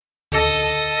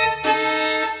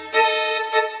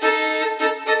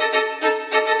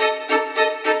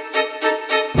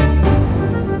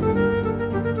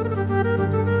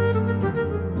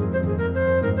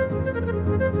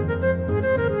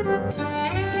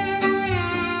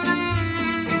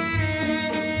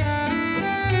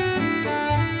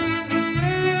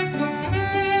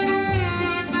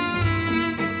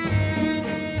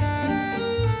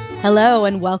Hello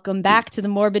and welcome back to the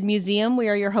Morbid Museum. We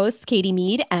are your hosts, Katie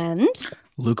Mead and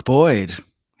Luke Boyd.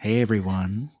 Hey,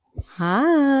 everyone.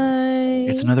 Hi.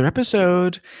 It's another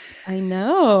episode. I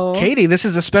know. Katie, this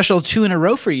is a special 2 in a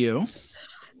row for you.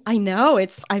 I know.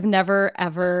 I've never,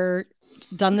 ever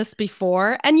done this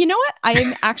before. And you know what? I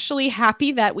am actually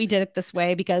happy that we did it this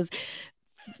way because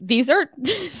these are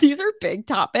big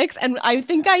topics. And I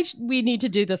think we need to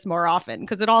do this more often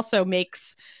because it also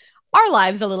makes our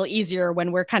lives a little easier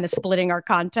when we're kind of splitting our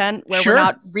content where Sure. we're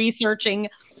not researching,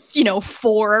 4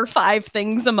 or 5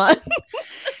 things a month.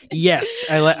 Yes,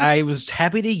 I was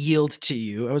happy to yield to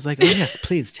you. I was like, oh, yes,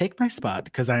 please take my spot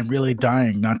because I'm really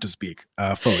dying not to speak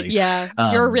fully. Yeah,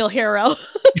 you're a real hero.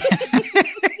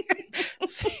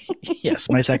 Yes,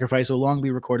 my sacrifice will long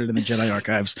be recorded in the Jedi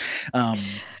archives.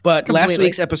 But Completely. Last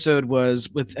week's episode was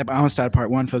with Amistad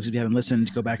Part 1. Folks, if you haven't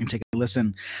listened, go back and take a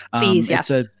listen. Please, yes.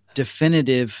 It's a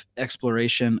definitive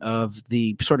exploration of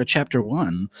the sort of chapter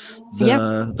 1,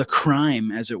 the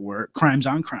crime, as it were, crimes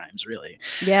on crimes, really.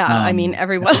 Yeah, I mean,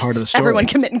 everyone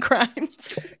committing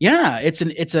crimes. Yeah, it's a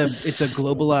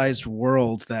globalized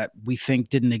world that we think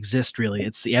didn't exist really.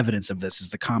 It's the evidence of this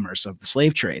is the commerce of the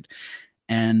slave trade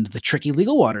and the tricky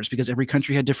legal waters, because every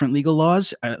country had different legal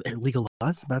laws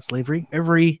about slavery.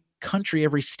 Every country,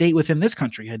 every state within this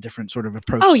country had different sort of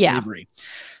approach to slavery.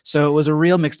 So it was a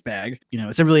real mixed bag.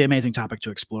 It's a really amazing topic to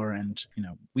explore, and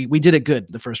we did it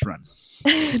good the first run.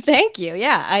 Thank you.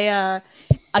 Yeah, I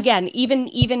again, even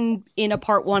in a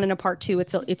part 1 and a part 2,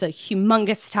 it's a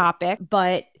humongous topic,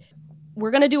 but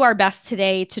we're gonna do our best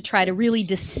today to try to really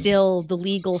distill the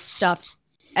legal stuff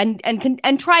and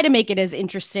try to make it as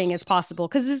interesting as possible,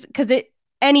 because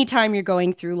anytime you're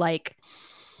going through like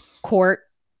court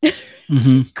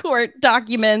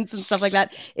documents and stuff like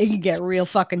that, it can get real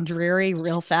fucking dreary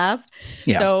real fast.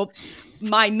 Yeah. So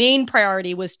my main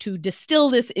priority was to distill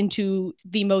this into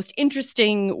the most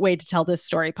interesting way to tell this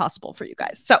story possible for you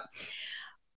guys. So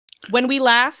when we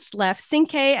last left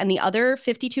Cinque and the other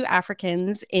 52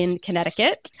 Africans in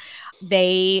Connecticut,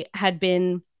 they had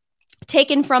been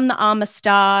taken from the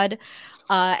Amistad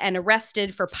and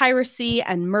arrested for piracy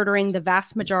and murdering the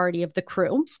vast majority of the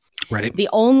crew. Right. The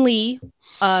only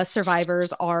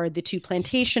survivors are the 2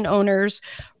 plantation owners,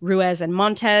 Ruiz and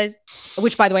Montez,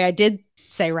 which, by the way, I did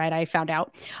say right. I found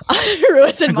out.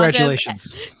 Ruiz and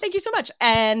Congratulations. Montez. Thank you so much.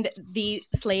 And the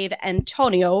slave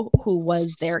Antonio, who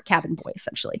was their cabin boy,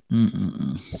 essentially.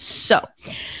 So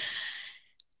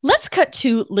let's cut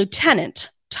to Lieutenant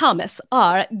Thomas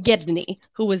R. Gedney,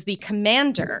 who was the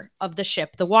commander of the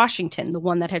ship, the Washington, the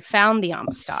one that had found the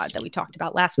Amistad that we talked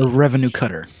about last week. The revenue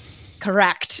cutter.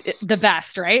 Correct. The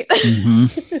best, right?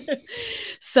 Mm-hmm.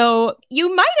 So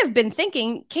you might have been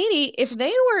thinking, Katie, if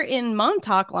they were in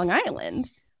Montauk, Long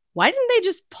Island, why didn't they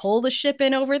just pull the ship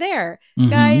in over there? Mm-hmm.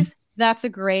 Guys, that's a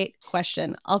great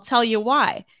question. I'll tell you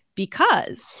why.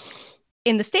 Because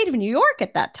in the state of New York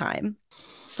at that time,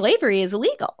 slavery is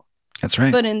illegal. That's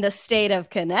right. But in the state of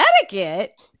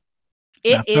Connecticut,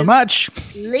 it not is so much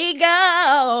legal.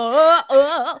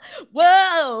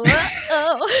 Whoa.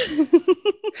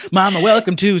 Mama,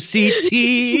 welcome to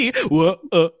CT.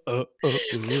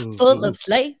 Full of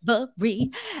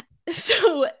slavery.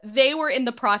 So they were in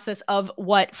the process of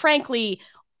what, frankly,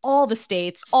 all the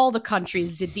states, all the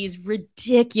countries did these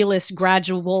ridiculous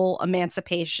gradual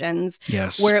emancipations.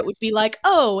 Yes. Where it would be like,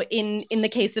 oh, in the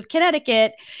case of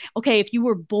Connecticut, okay, if you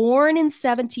were born in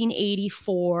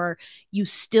 1784, you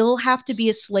still have to be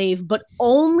a slave, but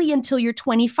only until you're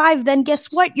 25. Then guess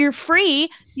what? You're free.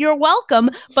 You're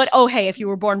welcome. But oh, hey, if you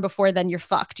were born before then, you're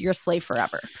fucked. You're a slave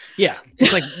forever. Yeah.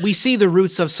 It's like we see the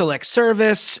roots of select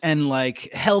service and like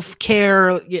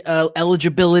healthcare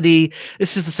eligibility.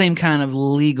 This is the same kind of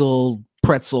legal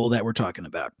pretzel that we're talking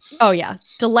about. Oh, yeah.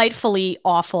 Delightfully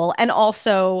awful. And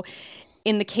also,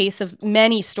 in the case of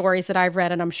many stories that I've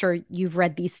read, and I'm sure you've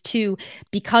read these too,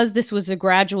 because this was a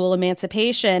gradual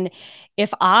emancipation,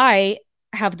 if I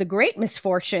have the great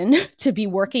misfortune to be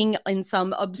working in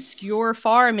some obscure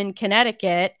farm in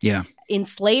Connecticut,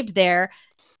 enslaved there,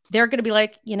 they're going to be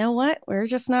like, you know what? We're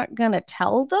just not going to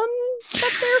tell them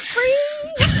that they're free.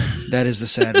 That is the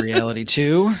sad reality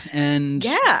too. And,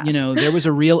 there was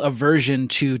a real aversion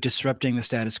to disrupting the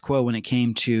status quo when it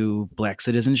came to Black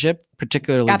citizenship,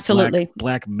 particularly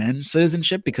Black men's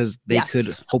citizenship, because they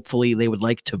would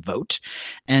like to vote.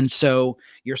 And so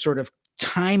you're sort of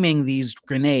timing these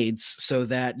grenades so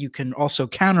that you can also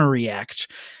counter-react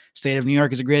State of New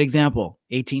York is a great example.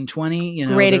 1820,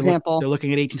 great example. They're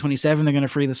looking at 1827. They're going to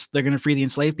free this. They're going to free the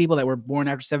enslaved people that were born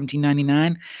after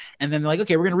 1799, and then they're like,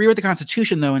 okay, we're going to rewrite the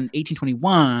Constitution though in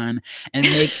 1821 and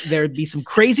make there be some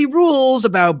crazy rules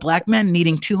about black men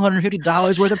needing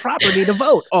 $250 worth of property to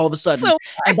vote. All of a sudden,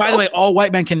 and by the way, all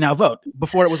white men can now vote.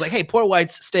 Before it was like, hey, poor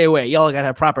whites, stay away. Y'all got to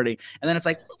have property, and then it's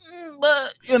like,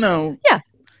 but yeah.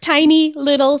 Tiny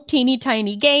little teeny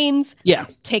tiny gains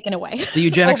taken away. The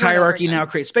eugenics hierarchy now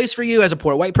creates space for you. As a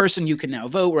poor white person, you can now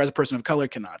vote, whereas a person of color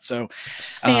cannot. So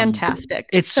fantastic.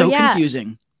 It's so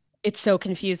confusing. It's so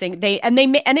confusing.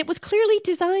 And it was clearly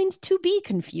designed to be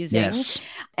confusing. Yes.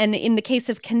 And in the case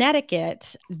of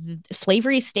Connecticut,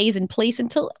 slavery stays in place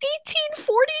until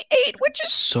 1848, which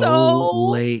is so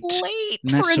late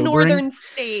for a northern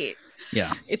state.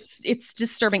 Yeah. It's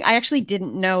disturbing. I actually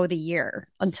didn't know the year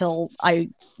until I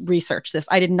researched this.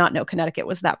 I did not know Connecticut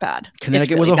was that bad.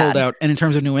 Connecticut was a holdout. And in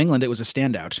terms of New England, it was a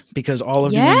standout because all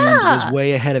of New England was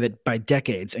way ahead of it by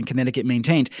decades, and Connecticut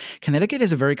maintained. Connecticut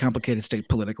is a very complicated state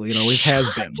politically. It always has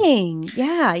been.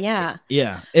 Yeah.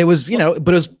 It was, but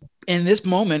it was in this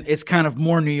moment, it's kind of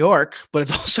more New York, but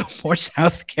it's also more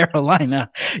South Carolina.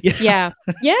 Yeah.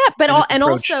 But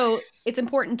also it's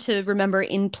important to remember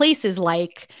in places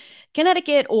like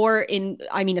Connecticut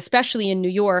especially in New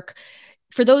York,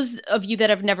 for those of you that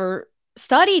have never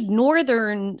studied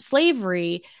Northern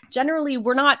slavery, generally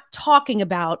we're not talking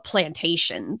about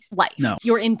plantation life. No.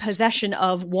 You're in possession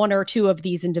of one or two of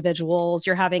these individuals.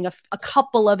 You're having a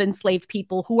couple of enslaved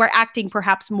people who are acting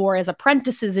perhaps more as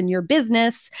apprentices in your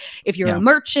business. If you're a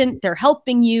merchant, they're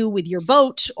helping you with your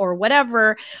boat or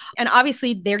whatever. And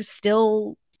obviously they're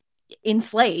still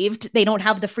enslaved. They don't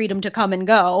have the freedom to come and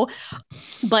go,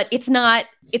 but it's not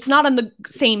on the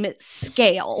same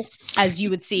scale as you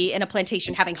would see in a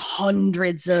plantation having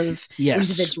hundreds of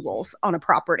individuals on a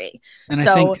property. And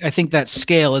I think that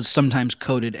scale is sometimes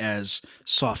coded as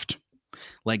soft.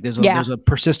 Like there's a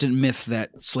persistent myth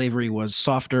that slavery was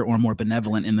softer or more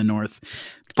benevolent in the North,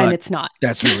 but and it's not.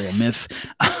 That's really a myth.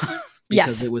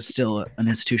 Because it was still an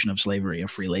institution of slavery,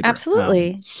 of free labor.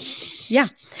 Absolutely.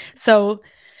 So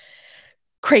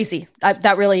crazy.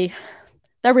 That really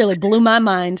blew my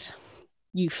mind.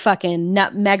 You fucking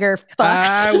nutmegger fucks.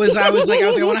 I was like,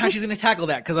 I wonder how she's going to tackle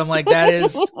that, because I'm like, that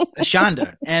is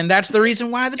Shonda, and that's the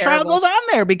reason why the trial goes on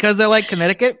there, because they're like,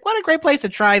 Connecticut, what a great place to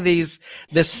try these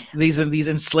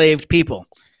enslaved people.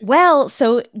 Well,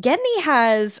 so Gedney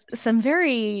has some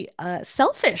very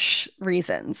selfish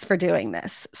reasons for doing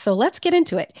this. So let's get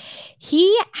into it.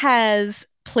 He has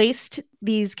placed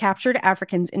these captured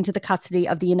Africans into the custody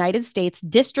of the United States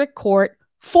District Court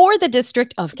for the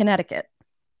District of Connecticut.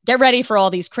 Get ready for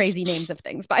all these crazy names of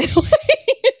things, by the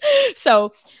way.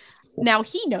 So now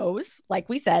he knows, like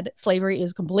we said, slavery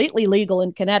is completely legal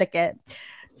in Connecticut.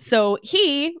 So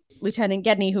he, Lieutenant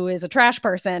Gedney, who is a trash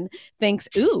person, thinks,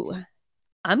 ooh,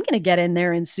 I'm going to get in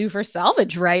there and sue for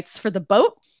salvage rights for the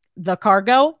boat, the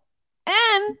cargo,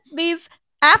 and these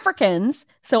Africans,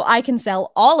 so I can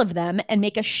sell all of them and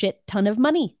make a shit ton of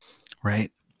money.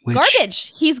 Right.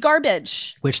 Garbage. He's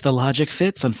garbage. Which the logic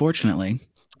fits, unfortunately.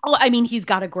 Oh, I mean, he's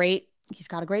got a great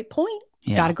point.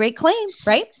 Yeah. Got a great claim,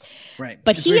 right? Right.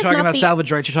 But he is talking about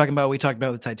salvage rights. We talked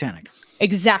about the Titanic.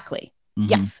 Exactly.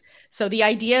 Mm-hmm. Yes. So the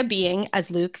idea being,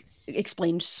 as Luke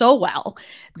explained so well,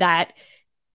 that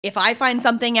if I find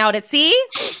something out at sea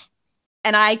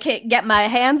and I can't get my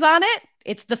hands on it,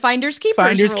 it's the finders keepers.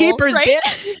 Finders keepers, right?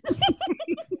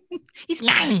 He's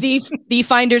mine. The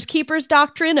finders keepers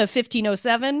doctrine of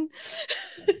 1507,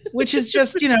 which is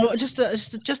just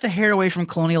just a hair away from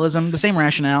colonialism. The same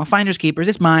rationale. Finders keepers.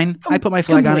 It's mine. I put my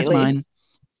flag on. It's mine.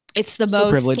 It's the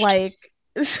most privileged.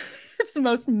 It's the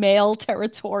most male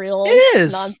territorial. It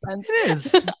is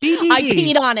nonsense. It is. BDE.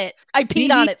 I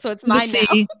peed on it, so it's mine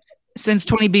now. Since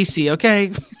 20 BC.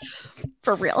 Okay.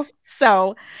 For real.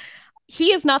 So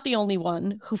he is not the only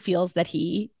one who feels that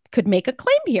he could make a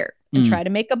claim here and try to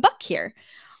make a buck here.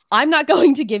 I'm not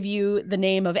going to give you the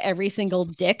name of every single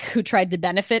dick who tried to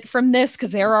benefit from this,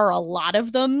 because there are a lot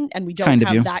of them and we don't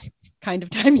have that kind of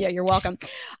time. Yeah, you're welcome.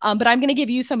 But I'm going to give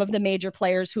you some of the major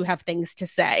players who have things to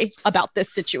say about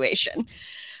this situation.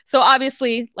 So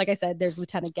obviously, like I said, there's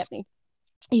Lieutenant Gedney.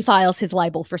 He files his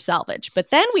libel for salvage. But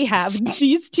then we have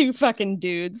these two fucking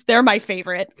dudes. They're my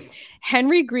favorite.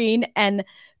 Henry Green and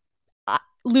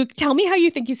Luke, tell me how you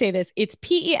think you say this. It's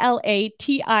Pelatiah.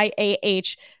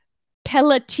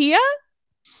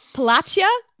 Pelatia?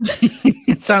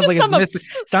 It sounds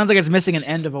like it's missing an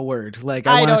end of a word. Like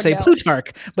I want to say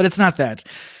Plutarch, but it's not that.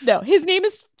 No, his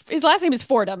last name is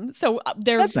Fordham. So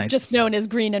they're just known as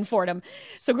Green and Fordham.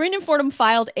 So Green and Fordham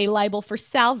filed a libel for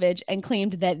salvage and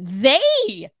claimed that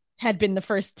they had been the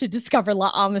first to discover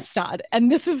La Amistad.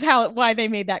 And this is why they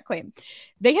made that claim.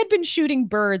 They had been shooting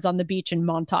birds on the beach in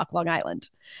Montauk, Long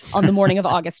Island on the morning of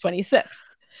August 26th.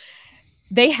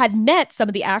 They had met some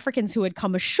of the Africans who had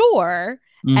come ashore,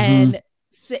 and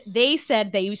they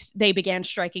said they began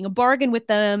striking a bargain with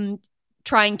them,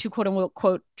 trying to quote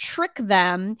unquote trick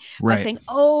them by saying,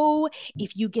 oh,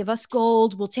 if you give us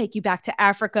gold, we'll take you back to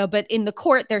Africa. But in the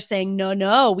court, they're saying,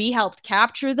 no, we helped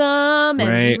capture them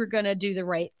and we were going to do the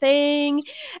right thing.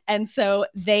 And so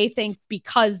they think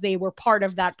because they were part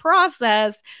of that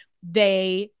process,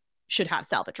 they should have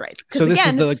salvage rights. So this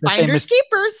is the finders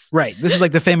keepers. Right. This is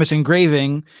like the famous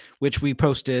engraving, which we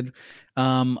posted,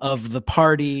 of the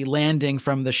party landing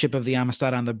from the ship of the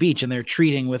Amistad on the beach, and they're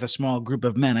treating with a small group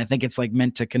of men. I think it's like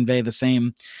meant to convey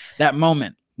that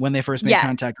moment when they first made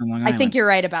contact on Long Island. I think you're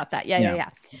right about that. Yeah.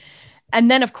 And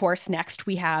then, of course, next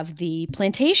we have the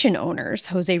plantation owners,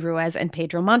 Jose Ruiz and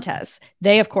Pedro Montes.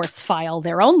 They, of course, file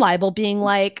their own libel being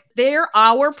like, they're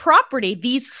our property.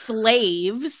 These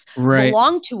slaves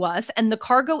belong to us, and the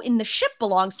cargo in the ship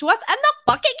belongs to us, and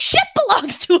the fucking ship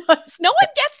belongs to us. No one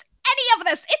gets any of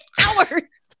this. It's ours.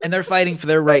 And they're fighting for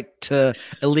their right to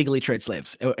illegally trade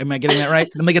slaves. Am I getting that right?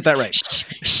 Let me get that right.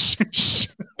 Shh.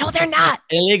 No, they're not.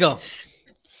 Illegal.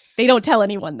 They don't tell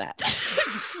anyone that.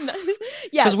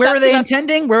 Yeah, because where were they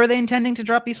intending? Where were they intending to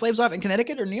drop these slaves off, in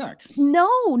Connecticut or New York? No,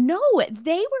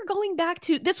 they were going back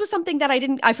to. This was something that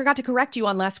I forgot to correct you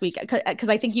on last week because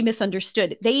I think you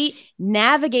misunderstood. They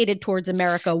navigated towards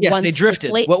America. Yes, once they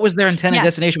drifted. What was their intended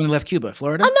destination when they left Cuba?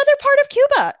 Florida? Another part of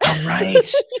Cuba. Oh,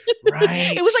 right.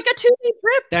 It was like a 2-day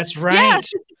trip. That's right. Yeah.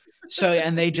 So,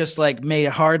 and they just like made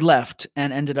a hard left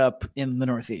and ended up in the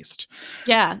Northeast.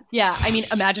 Yeah. I mean,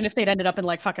 imagine if they'd ended up in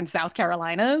like fucking South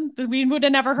Carolina. We would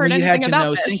have never heard anything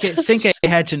about this. Cinque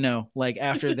had to know, like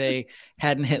after they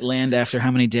hadn't hit land after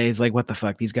how many days, like what the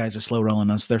fuck? These guys are slow rolling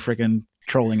us. They're freaking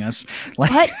trolling us.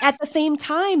 But at the same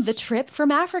time, the trip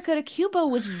from Africa to Cuba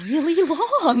was really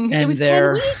long. And it was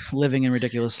they're 10 weeks. Living in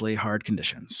ridiculously hard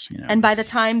conditions. And by the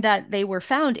time that they were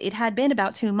found, it had been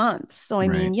about 2 months. So I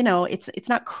mean, it's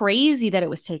not crazy that it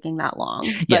was taking that long.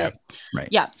 But,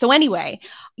 yeah. So anyway,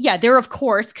 they're of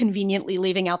course conveniently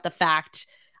leaving out the fact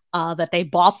that they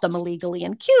bought them illegally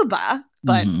in Cuba.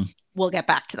 But we'll get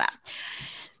back to that.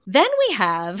 Then we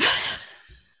have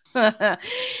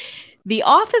the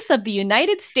Office of the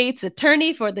United States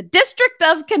Attorney for the District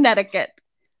of Connecticut.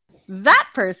 That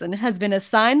person has been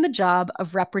assigned the job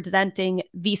of representing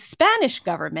the Spanish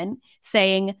government,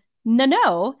 saying,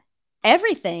 no,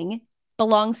 everything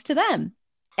belongs to them.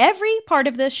 Every part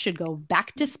of this should go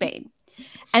back to Spain.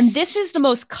 And this is the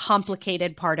most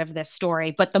complicated part of this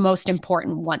story, but the most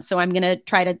important one. So I'm going to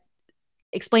try to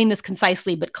explain this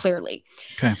concisely but clearly.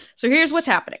 Okay. So here's what's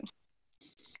happening.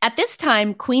 At this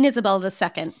time, Queen Isabel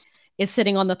II is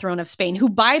sitting on the throne of Spain, who,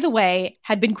 by the way,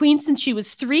 had been queen since she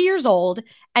was 3 years old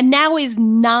and now is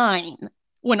 9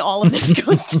 when all of this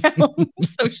goes down.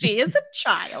 So she is a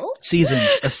child.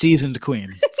 A seasoned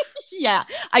queen. Yeah.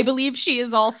 I believe she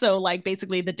is also like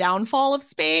basically the downfall of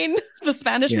Spain, the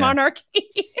Spanish monarchy.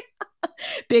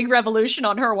 Big revolution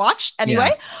on her watch.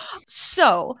 Anyway,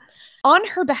 so on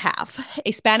her behalf,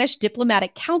 a Spanish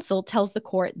diplomatic council tells the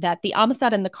court that the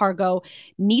Amistad and the cargo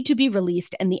need to be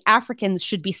released and the Africans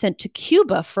should be sent to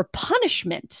Cuba for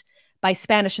punishment by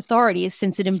Spanish authorities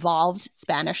since it involved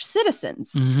Spanish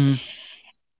citizens.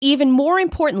 Even more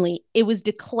importantly, it was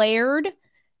declared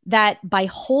that by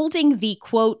holding the,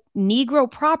 quote, Negro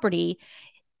property,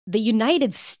 the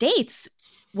United States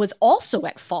was also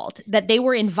at fault, that they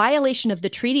were in violation of the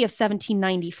Treaty of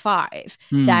 1795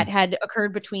 that had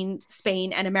occurred between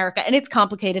Spain and America. And it's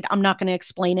complicated. I'm not going to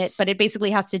explain it, but it basically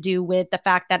has to do with the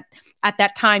fact that at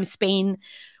that time, Spain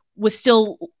was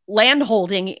still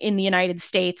landholding in the United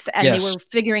States, and they were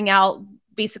figuring out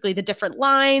basically the different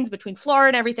lines between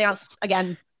Florida and everything else.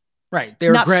 Again, right. They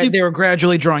were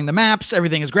gradually drawing the maps.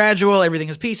 Everything is gradual. Everything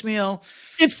is piecemeal.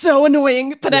 It's so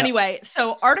annoying. But anyway,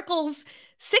 so Articles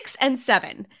 6 and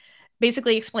 7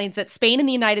 basically explains that Spain and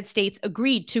the United States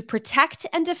agreed to protect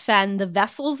and defend the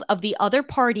vessels of the other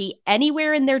party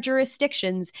anywhere in their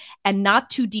jurisdictions and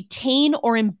not to detain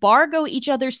or embargo each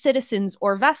other's citizens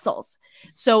or vessels.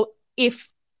 So if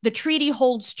the treaty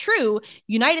holds true,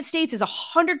 United States is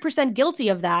 100% guilty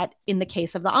of that in the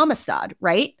case of the Amistad,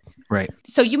 right? Right.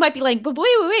 So you might be like, but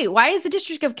wait, why is the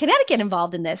District of Connecticut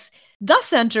involved in this?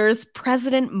 Thus enters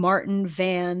President Martin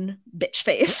Van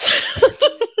Bitchface.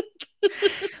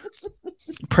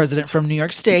 President from New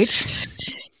York State.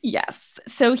 Yes.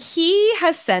 So he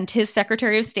has sent his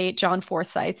Secretary of State, John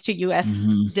Forsyth, to U.S.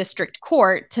 District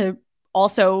Court to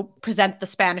also present the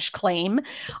Spanish claim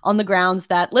on the grounds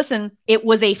that, listen, it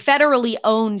was a federally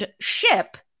owned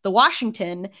ship, the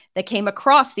Washington, that came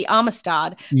across the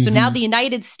Amistad. Mm-hmm. So now the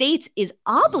United States is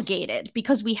obligated,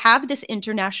 because we have this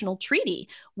international treaty.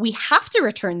 We have to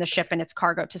return the ship and its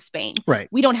cargo to Spain. Right.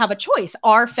 We don't have a choice.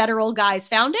 Our federal guys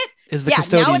found it. Is the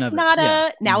custodian now it's of not it.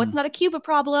 a now it's not a Cuba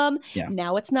problem. Yeah.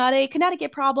 Now it's not a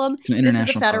Connecticut problem. It's an international This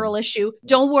is a federal issue.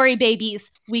 Don't worry,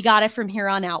 babies. We got it from here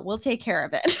on out. We'll take care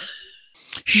of it.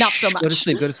 Not so much. Go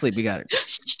to sleep. We got it.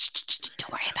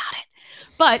 Don't worry about it.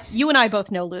 But you and I both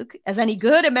know, Luke, as any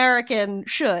good American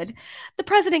should, the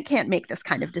president can't make this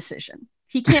kind of decision.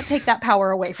 He can't take that power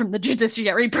away from the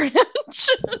judiciary branch.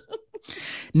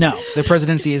 No, the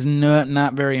presidency is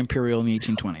not very imperial in the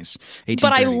 1820s.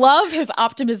 But I love his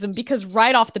optimism, because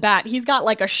right off the bat, he's got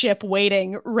like a ship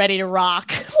waiting, ready to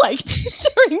rock. Like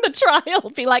during the trial,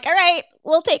 be like, all right,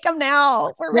 we'll take them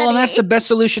now. We're ready. Well, and that's the best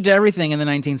solution to everything in the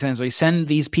 19th century. Send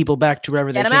these people back to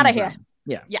wherever they came from. Get them out of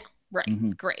here. Yeah, right.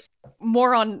 Mm-hmm. Great.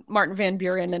 More on Martin Van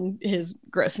Buren and his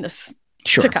grossness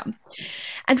to come.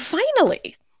 And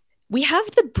finally, we have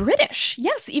the British.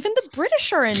 Yes, even the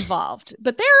British are involved,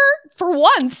 but they're, for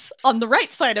once, on the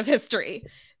right side of history.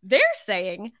 They're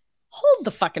saying, hold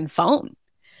the fucking phone.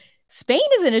 Spain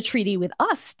is in a treaty with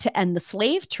us to end the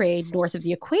slave trade north of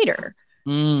the equator.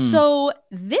 So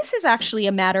this is actually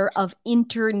a matter of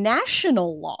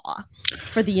international law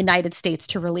for the United States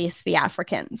to release the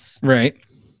Africans. Right.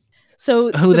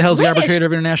 So who the hell's the arbitrator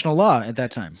of international law at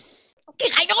that time?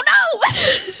 I don't know.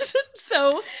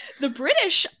 So the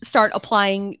British start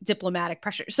applying diplomatic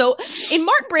pressure. So in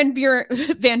Martin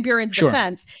Van Buren's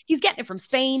defense, he's getting it from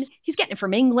Spain. He's getting it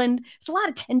from England. There's a lot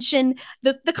of tension.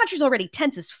 The country's already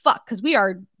tense as fuck, because we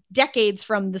are decades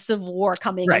from the Civil War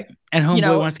coming. Right. And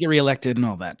Homeboy wants to get reelected and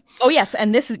all that. Oh, yes.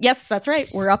 And yes, that's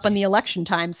right. We're up on the election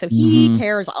time. So he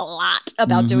cares a lot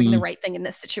about doing the right thing in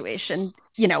this situation.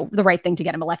 The right thing to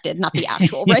get him elected, not the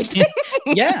actual right thing.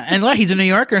 Yeah. And he's a New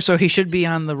Yorker, so he should be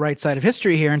on the right side of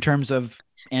history here in terms of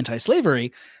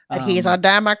anti-slavery. But he's a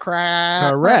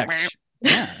Democrat. Correct.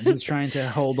 Yeah. He's trying to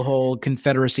hold the whole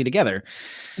Confederacy together.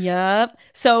 Yep.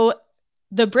 So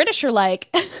the British are like,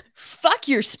 fuck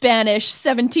your Spanish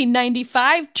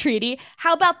 1795 treaty.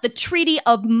 How about the Treaty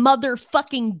of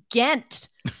Motherfucking Ghent?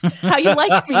 How you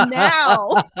like me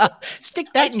now? Stick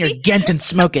that in your Ghent and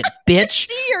smoke it, bitch.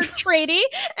 See your treaty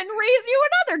and raise you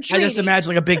another treaty. I just imagine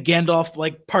like a big Gandalf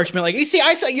like parchment, like, you see,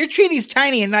 I saw your treaty's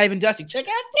tiny and not even dusty. Check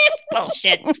out this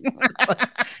bullshit.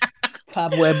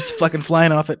 Cobwebs fucking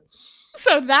flying off it.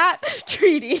 So that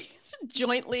treaty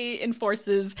jointly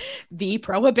enforces the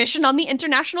prohibition on the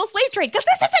international slave trade, because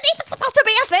this isn't even supposed to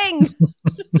be a thing.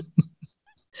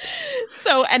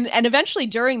 So, and eventually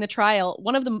during the trial,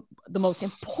 one of the most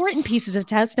important pieces of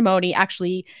testimony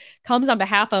actually comes on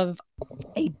behalf of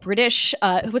a British,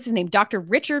 what's his name? Dr.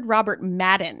 Richard Robert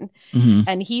Madden. Mm-hmm.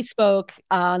 And he spoke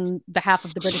on behalf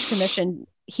of the British Commission.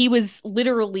 He was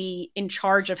literally in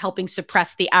charge of helping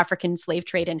suppress the African slave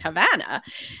trade in Havana.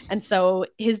 And so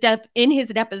in his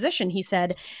deposition, he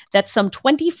said that some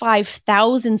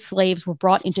 25,000 slaves were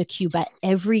brought into Cuba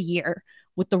every year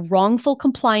with the wrongful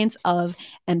compliance of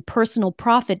and personal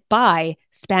profit by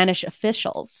Spanish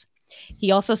officials.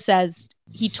 He also says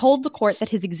he told the court that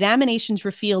his examinations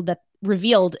revealed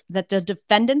that the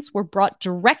defendants were brought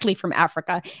directly from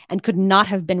Africa and could not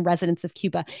have been residents of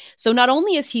Cuba. So not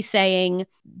only is he saying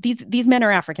these men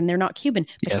are African, they're not Cuban,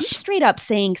 but he's straight up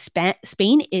saying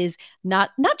Spain is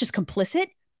not just complicit,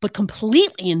 but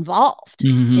completely involved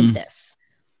in this.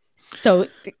 So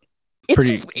it's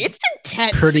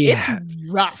intense. It's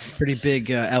rough. Pretty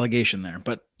big allegation there,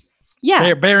 but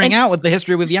yeah, bearing out with the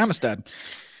history with the Amistad.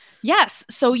 Yes,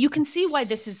 so you can see why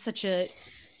this is such a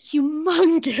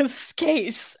humongous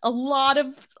case. A lot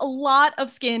of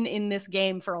skin in this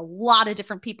game for a lot of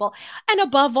different people, and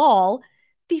above all,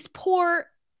 these poor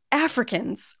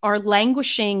Africans are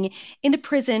languishing in a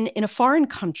prison in a foreign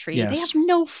country. Yes. They have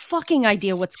no fucking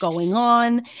idea what's going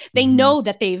on. They know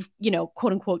that they've,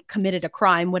 quote unquote, committed a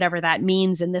crime, whatever that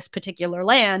means in this particular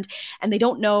land. And they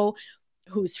don't know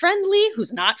who's friendly,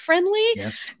 who's not friendly.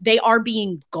 Yes. They are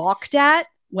being gawked at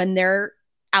when they're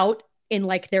out in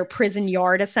like their prison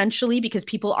yard, essentially, because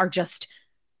people are just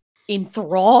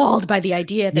enthralled by the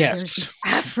idea that there's these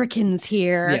Africans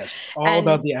here. Yes,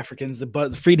 about the Africans.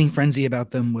 The feeding frenzy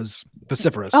about them was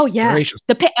vociferous. Oh yeah, voracious.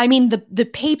 The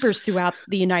papers throughout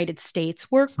the United States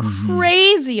were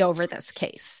crazy over this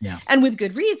case, and with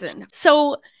good reason.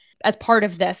 So, as part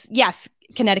of this, yes,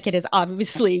 Connecticut is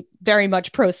obviously very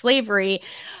much pro-slavery,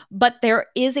 but there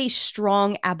is a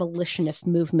strong abolitionist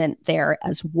movement there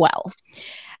as well,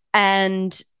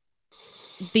 and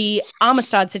the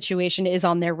Amistad situation is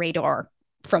on their radar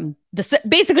from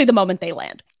basically the moment they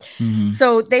land. Mm-hmm.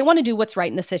 So they want to do what's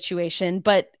right in the situation,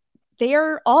 but they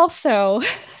are also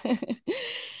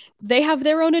they have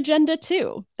their own agenda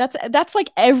too. That's like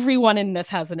everyone in this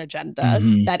has an agenda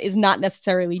mm-hmm. that is not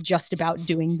necessarily just about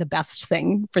doing the best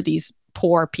thing for these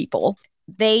poor people.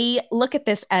 They look at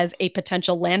this as a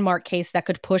potential landmark case that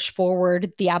could push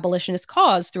forward the abolitionist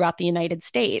cause throughout the United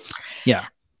States. Yeah.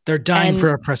 They're dying for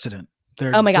a precedent.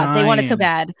 Oh my God, they want it so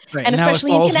bad. Right. And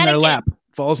especially in Connecticut.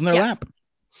 Falls in their lap.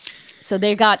 So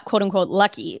they got, quote unquote,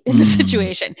 lucky in the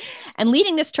situation. And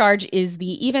leading this charge is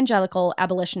the evangelical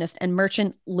abolitionist and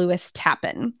merchant Lewis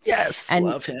Tappan. Yes,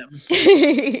 love him.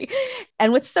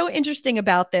 And what's so interesting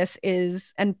about this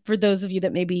is, and for those of you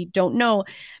that maybe don't know,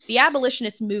 the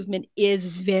abolitionist movement is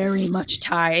very much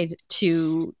tied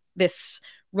to this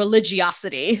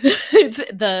religiosity.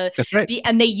 That's right.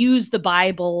 And they use the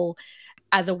Bible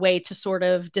as a way to sort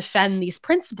of defend these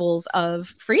principles of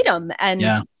freedom. And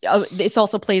this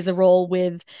also plays a role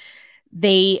with,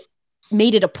 they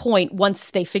made it a point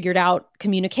once they figured out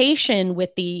communication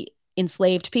with the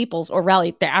enslaved peoples, or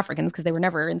really the Africans, because they were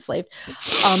never enslaved.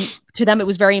 To them, it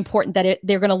was very important that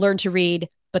they're going to learn to read,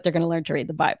 but they're going to learn to read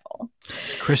the Bible.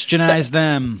 Christianize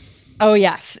them. Oh,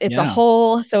 yes. It's a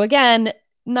whole, so again,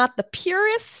 not the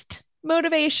purest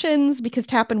motivations, because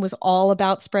Tappan was all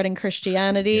about spreading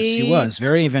Christianity. Yes, he was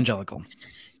very evangelical.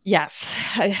 Yes,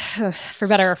 for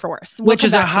better or for worse. Which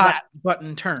is a hot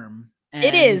button term.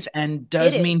 It is, and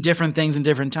does mean different things in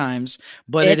different times.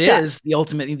 But it is the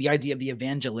ultimate, the idea of the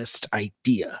evangelist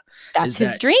idea. That's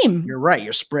his dream. You're right.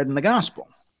 You're spreading the gospel.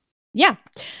 Yeah,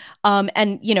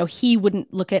 and he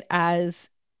wouldn't look at as.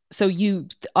 So you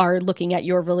are looking at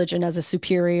your religion as a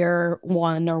superior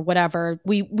one or whatever.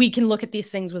 We can look at these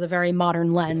things with a very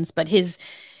modern lens, but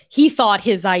he thought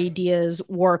his ideas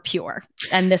were pure,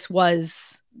 and this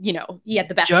was, he had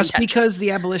the best. Just because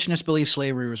the abolitionists believed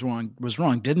slavery was wrong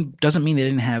doesn't mean they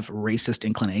didn't have racist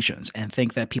inclinations and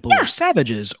think that people were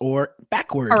savages or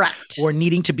backward, correct, or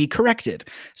needing to be corrected.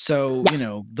 So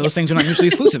those things are not mutually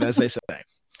exclusive, as they say.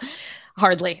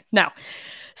 Hardly, no.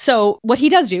 So what he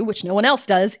does do, which no one else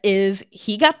does, is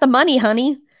he got the money,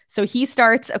 honey. So he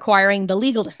starts acquiring the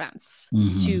legal defense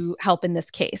to help in this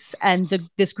case. And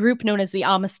this group known as the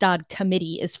Amistad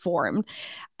Committee is formed.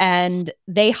 And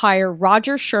they hire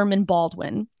Roger Sherman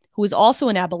Baldwin, who is also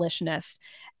an abolitionist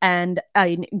and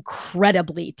an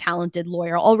incredibly talented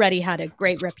lawyer, already had a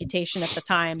great reputation at the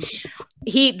time.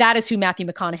 That is who Matthew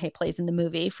McConaughey plays in the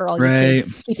movie, for all you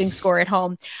kids keeping score at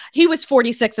home. He was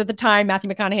 46 at the time. Matthew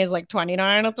McConaughey is like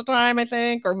 29 at the time, I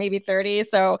think, or maybe 30.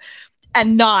 So,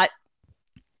 and not,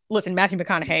 listen, Matthew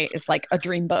McConaughey is like a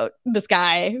dreamboat. This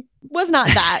guy was not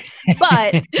that,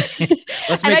 but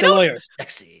let's make the lawyer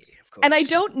sexy. And I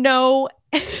don't know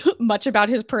much about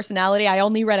his personality. I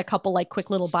only read a couple like quick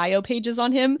little bio pages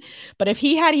on him. But if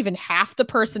he had even half the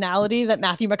personality that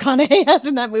Matthew McConaughey has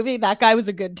in that movie, that guy was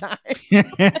a good time.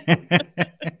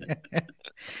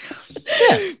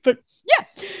 But yeah.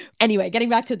 Anyway, getting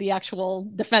back to the actual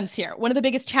defense here. One of the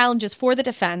biggest challenges for the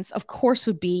defense, of course,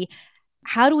 would be,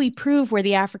 how do we prove where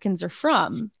the Africans are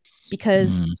from?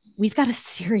 Because we've got a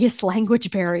serious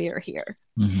language barrier here.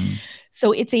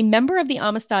 So it's a member of the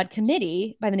Amistad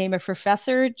Committee by the name of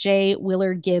Professor J.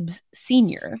 Willard Gibbs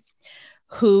Sr.,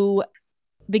 who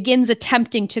begins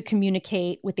attempting to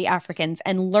communicate with the Africans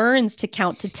and learns to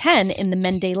count to 10 in the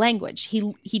Mende language.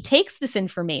 He takes this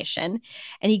information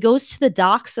and he goes to the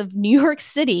docks of New York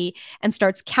City and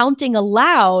starts counting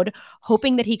aloud,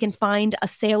 hoping that he can find a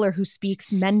sailor who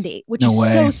speaks Mende, which is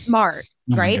so smart,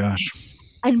 right? My gosh.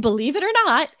 And believe it or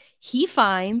not, he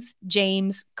finds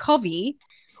James Covey,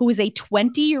 who is a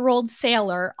 20-year-old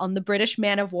sailor on the British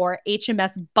man-of-war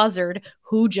HMS Buzzard,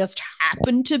 who just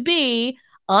happened to be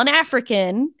an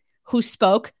African who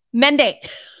spoke Mende.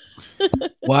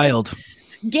 Wild.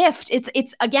 Gift.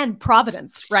 It's again,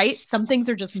 providence, right? Some things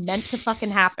are just meant to fucking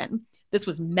happen. This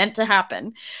was meant to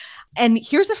happen. And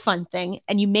here's a fun thing,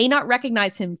 and you may not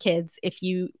recognize him, kids, if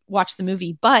you watch the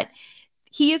movie, but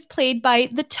he is played by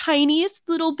the tiniest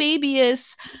little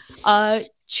babyest Chiwetel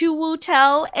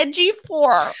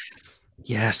Ejiofor.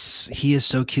 Yes, he is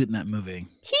so cute in that movie.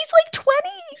 He's like 20.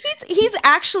 He's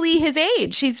actually his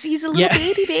age. He's a little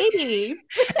baby.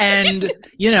 And,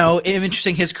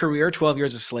 interesting, his career, 12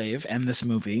 Years a Slave, and this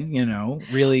movie,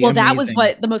 really Well, amazing. that was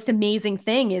what the most amazing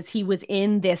thing is. He was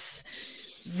in this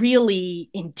really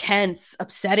intense,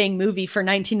 upsetting movie for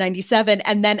 1997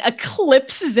 and then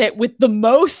eclipses it with the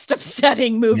most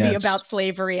upsetting movie about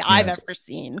slavery I've ever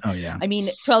seen. Oh, yeah. I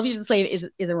mean, 12 Years a Slave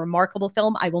is a remarkable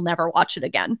film. I will never watch it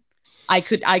again.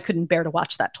 I couldn't bear to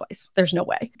watch that twice. There's no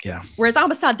way. Yeah. Whereas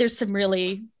Amistad, there's some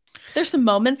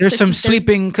moments. There's some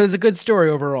sweeping, because it's a good story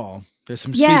overall. There's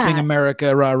some sweeping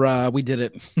America, rah, rah, we did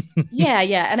it. Yeah.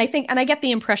 And I get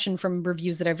the impression from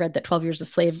reviews that I've read that 12 Years a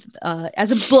Slave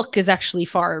as a book is actually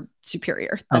far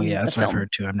superior than that's the what film. I've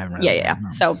heard too. I've never read that. No.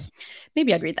 So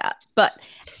maybe I'd read that. But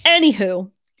anywho,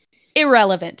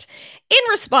 irrelevant. In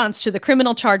response to the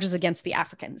criminal charges against the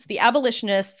Africans, the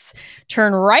abolitionists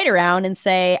turn right around and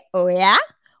say, oh yeah?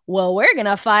 Well, we're going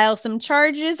to file some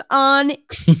charges on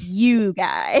you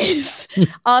guys.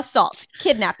 Assault,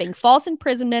 kidnapping, false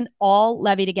imprisonment, all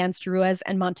levied against Ruiz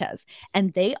and Montes.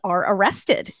 And they are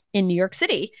arrested in New York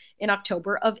City in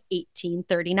October of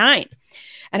 1839.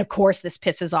 And of course, this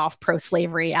pisses off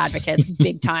pro-slavery advocates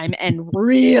big time and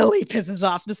really pisses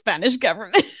off the Spanish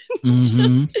government.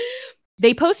 Mm-hmm.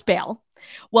 They post bail.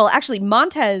 Well, actually,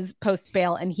 Montes posts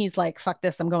bail and he's like, fuck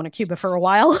this, I'm going to Cuba for a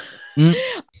while.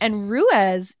 And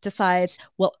Ruiz decides,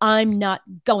 well, I'm not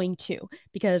going to,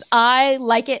 because I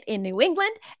like it in New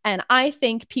England and I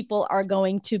think people are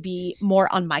going to be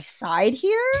more on my side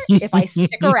here if I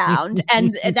stick around.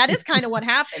 And that is kind of what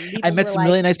happened. I met some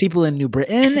really nice people in New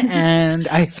Britain, and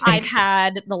I've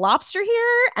had the lobster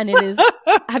here, and it is,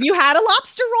 have you had a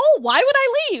lobster roll? Why would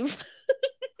I leave?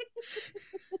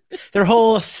 Their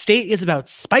whole state is about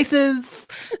spices,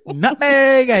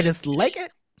 nutmeg. I just like it.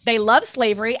 They love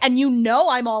slavery, and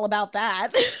I'm all about that.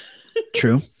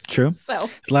 True. So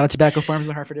there's a lot of tobacco farms in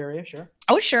the Hartford area, sure.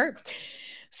 Oh, sure.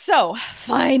 So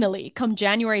finally, come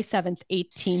January 7th,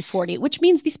 1840, which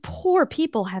means these poor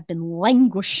people have been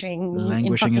languishing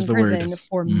in fucking prison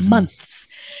for months.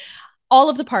 All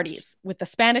of the parties, with the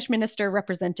Spanish minister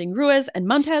representing Ruiz and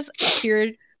Montes,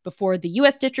 appeared before the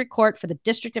U.S. District Court for the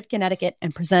District of Connecticut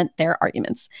and present their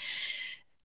arguments.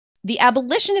 The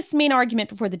abolitionists' main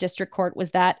argument before the District Court was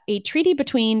that a treaty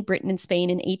between Britain and Spain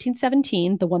in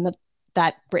 1817, the one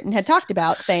that Britain had talked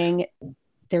about, saying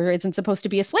there isn't supposed to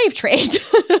be a slave trade.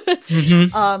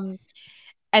 And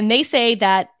they say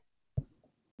that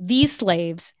these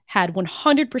slaves had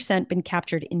 100% been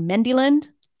captured in Mendiland,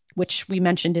 which we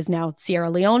mentioned is now Sierra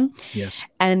Leone. Yes.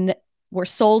 And were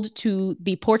sold to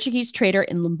the Portuguese trader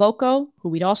in Lomboko, who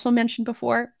we'd also mentioned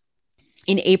before,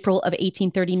 in April of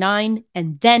 1839,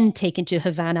 and then taken to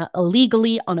Havana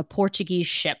illegally on a Portuguese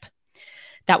ship.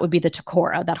 That would be the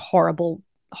Tacora, that horrible,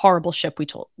 horrible ship we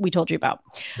told you about.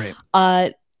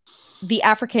 Right. The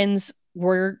Africans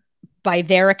were, by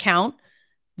their account,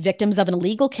 victims of an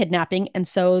illegal kidnapping, and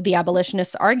so the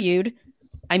abolitionists argued,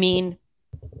 I mean,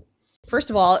 first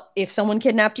of all, if someone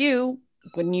kidnapped you,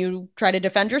 wouldn't you try to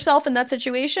defend yourself in that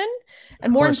situation?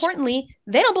 And more importantly,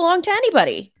 they don't belong to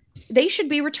anybody. They should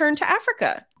be returned to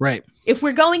Africa. Right. If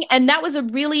we're going, and that was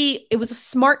it was a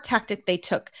smart tactic they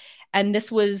took. And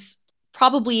this was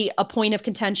probably a point of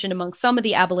contention among some of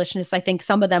the abolitionists. I think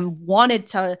some of them wanted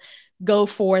to go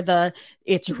for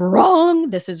it's wrong,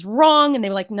 this is wrong. And they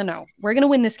were like, no, we're going to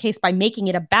win this case by making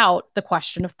it about the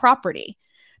question of property.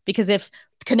 Because if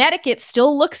Connecticut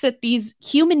still looks at these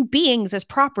human beings as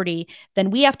property,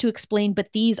 then we have to explain,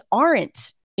 but these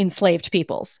aren't enslaved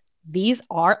peoples. These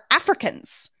are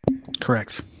Africans.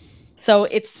 Correct. So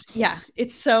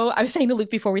I was saying to Luke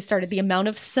before we started, the amount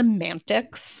of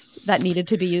semantics that needed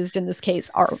to be used in this case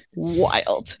are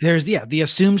wild. There's the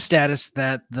assumed status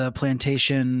that the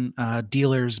plantation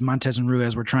dealers, Montes and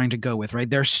Ruiz, were trying to go with, right?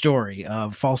 Their story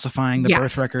of falsifying the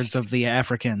birth records of the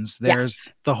Africans. There's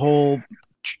the whole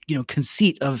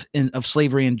conceit of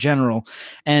slavery in general,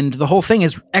 and the whole thing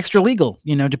is extra legal,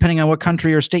 depending on what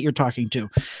country or state you're talking to.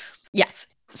 Yes.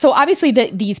 So obviously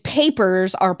these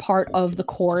papers are part of the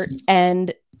court,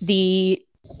 and the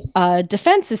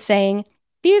defense is saying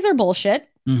these are bullshit.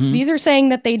 Mm-hmm. These are saying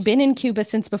that they'd been in Cuba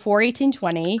since before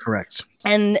 1820. Correct.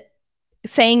 And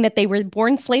saying that they were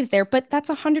born slaves there, but that's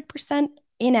 100%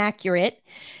 inaccurate.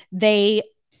 They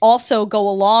also go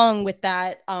along with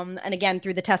that, and again,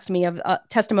 through the testimony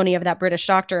of that British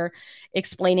doctor,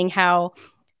 explaining how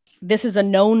this is a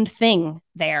known thing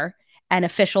there, and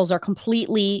officials are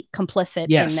completely complicit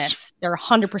in this. They're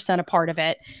 100% a part of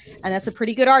it, and that's a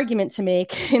pretty good argument to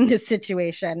make in this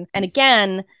situation. And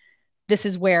again, this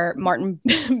is where Martin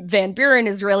Van Buren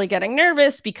is really getting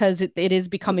nervous, because it is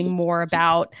becoming more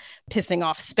about pissing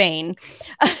off Spain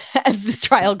as this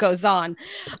trial goes on.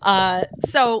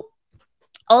 So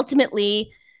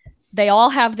ultimately, they all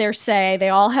have their say. They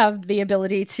all have the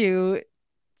ability to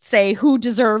say who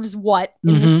deserves what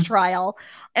in this trial.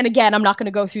 And again, I'm not going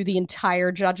to go through the entire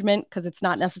judgment because it's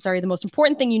not necessary. The most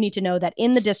important thing you need to know that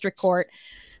in the district court,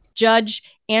 Judge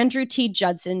Andrew T.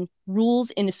 Judson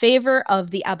rules in favor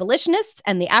of the abolitionists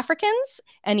and the Africans.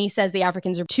 And he says the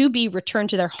Africans are to be returned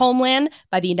to their homeland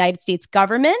by the United States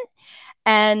government.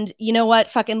 And you know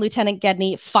what, fucking Lieutenant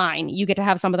Gedney, fine. You get to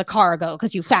have some of the cargo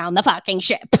because you found the fucking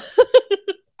ship.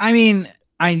 I mean,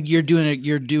 you're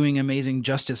doing amazing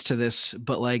justice to this,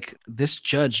 but like this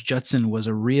Judge Judson was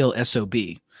a real SOB.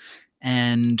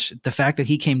 And the fact that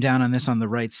he came down on this on the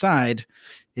right side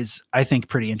is, I think,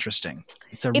 pretty interesting.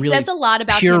 It says a lot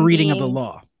about pure reading of the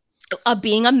law.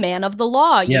 Being a man of the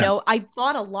law. You know, I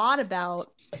thought a lot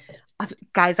about...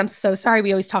 Guys, I'm so sorry.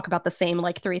 We always talk about the same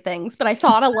like 3 things, but I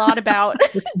thought a lot about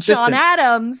John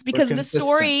Adams because the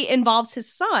story involves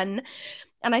his son.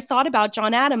 And I thought about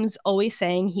John Adams always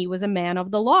saying he was a man of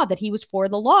the law, that he was for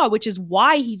the law, which is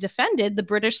why he defended the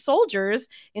British soldiers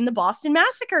in the Boston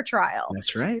Massacre trial.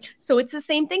 That's right. So it's the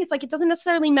same thing. It's like, it doesn't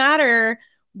necessarily matter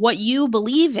what you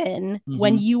believe in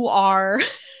when you are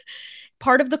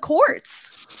part of the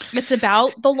courts. It's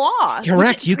about the law.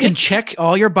 Correct. You can check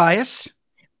all your bias.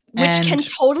 Which can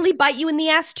totally bite you in the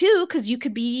ass too, because you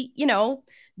could be, you know,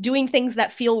 doing things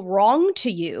that feel wrong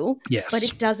to you. Yes. But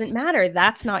it doesn't matter.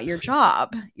 That's not your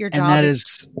job. Your job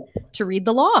is to read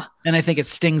the law. And I think it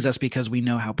stings us because we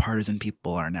know how partisan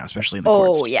people are now, especially in the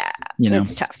courts. Oh, yeah. You know?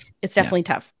 It's tough. It's definitely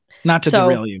tough. Not to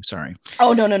derail you. Sorry.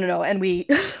 Oh, no. And we...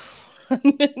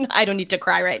 I don't need to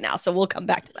cry right now, so we'll come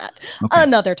back to that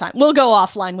another time. We'll go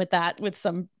offline with that with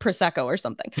some Prosecco or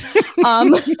something.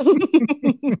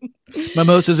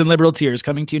 Mimosas and liberal tears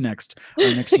coming to you next.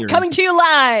 Our next series. Coming to you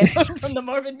live from the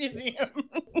Morbid Museum.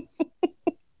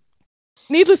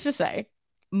 Needless to say,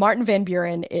 Martin Van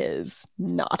Buren is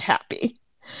not happy.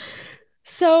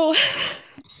 So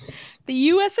the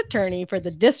U.S. Attorney for the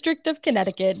District of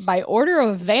Connecticut, by order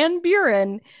of Van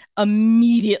Buren,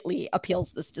 immediately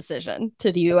appeals this decision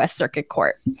to the U.S. Circuit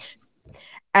Court.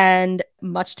 And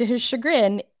much to his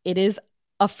chagrin, it is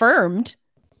affirmed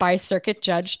by Circuit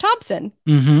Judge Thompson.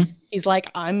 He's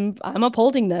like, I'm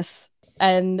upholding this,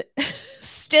 and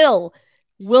still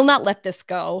will not let this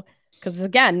go. Because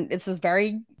again, it's as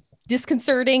very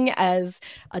disconcerting as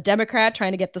a Democrat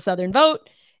trying to get the Southern vote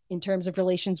in terms of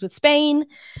relations with Spain.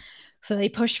 So they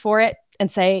push for it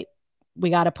and say,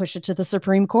 we got to push it to the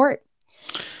Supreme Court.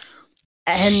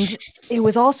 And it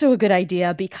was also a good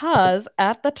idea because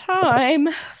at the time,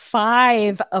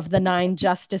 5 of the 9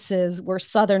 justices were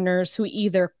Southerners who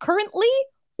either currently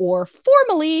or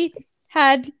formerly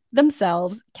had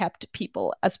themselves kept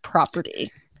people as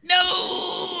property.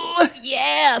 No!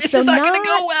 Yeah. This is not going to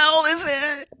go well, is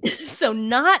it? So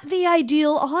not the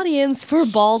ideal audience for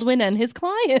Baldwin and his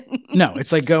client. No,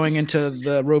 it's like going into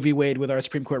the Roe v. Wade with our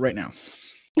Supreme Court right now.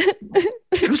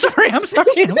 I'm sorry.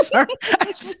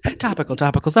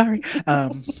 Topical, sorry.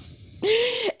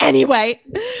 Anyway,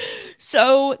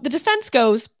 so the defense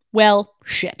goes, well,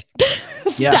 shit.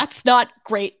 Yeah. That's not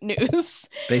great news.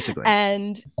 Basically.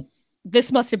 And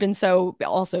this must have been so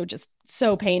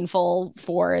painful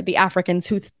for the Africans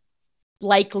who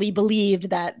likely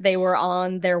believed that they were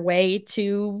on their way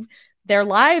to their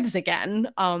lives again.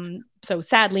 So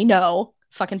sadly, no.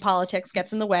 Fucking politics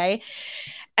gets in the way.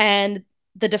 And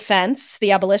the defense,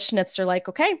 the abolitionists, are like,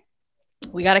 okay,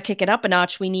 we got to kick it up a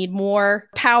notch. We need more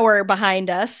power behind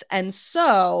us. And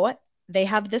so they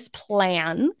have this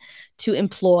plan to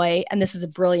employ, and this is a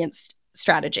brilliant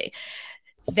strategy.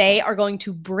 They are going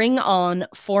to bring on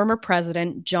former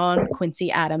President John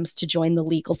Quincy Adams to join the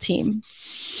legal team.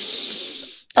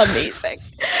 Amazing.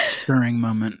 Stirring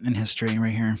moment in history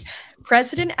right here.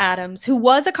 President Adams, who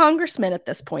was a congressman at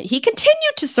this point, he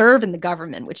continued to serve in the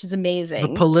government, which is amazing.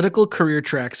 The political career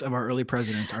tracks of our early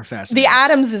presidents are fascinating. The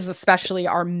Adamses especially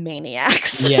are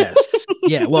maniacs. Yes.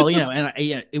 Yeah. Well, you know, and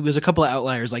it was a couple of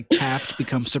outliers, like Taft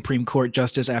becomes Supreme Court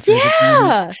justice after his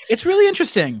retirement. It's really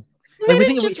interesting. They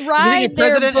didn't just ride a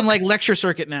president and like lecture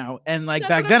circuit now, and like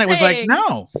back then it was like,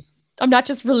 no, I'm not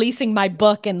just releasing my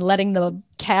book and letting the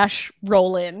cash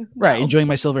roll in. Right, no. Enjoying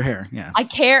my silver hair. Yeah, I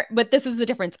care, but this is the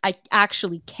difference. I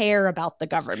actually care about the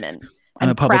government. I'm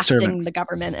a public servant. The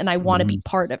government, and I want to be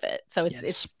part of it. So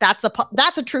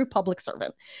that's a true public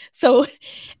servant. So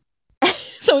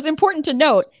it's important to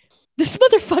note this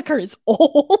motherfucker is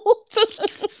old.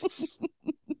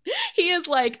 He is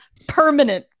like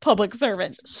permanent public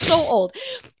servant. So old.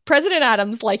 President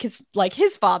Adams, like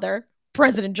his father,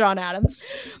 President John Adams,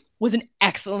 was an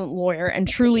excellent lawyer and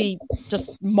truly just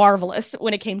marvelous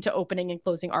when it came to opening and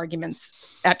closing arguments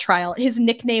at trial. His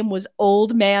nickname was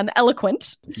Old Man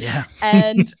Eloquent. Yeah.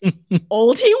 And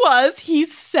old he was.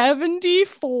 He's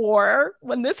 74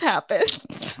 when this happened.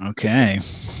 Okay.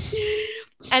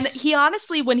 And he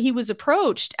honestly, when he was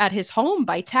approached at his home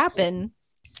by Tappan,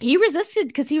 he resisted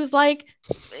because he was like,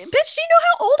 bitch, do you know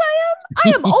how old I am? I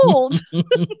am old.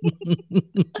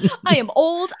 I am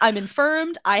old. I'm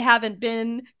infirmed. I haven't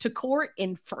been to court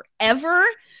in forever.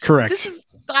 Correct.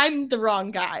 I'm the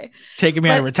wrong guy. Taking me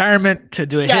out of retirement to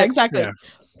do a hit. Yeah, exactly. Yeah.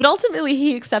 But ultimately,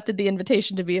 he accepted the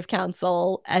invitation to be of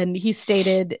counsel, and he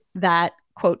stated that,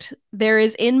 quote, there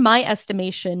is, in my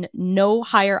estimation, no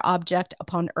higher object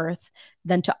upon earth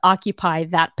than to occupy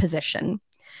that position.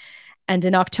 And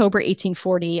in October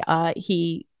 1840,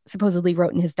 he supposedly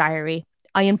wrote in his diary,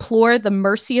 I implore the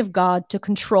mercy of God to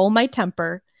control my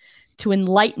temper, to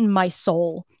enlighten my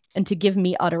soul, and to give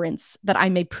me utterance, that I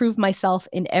may prove myself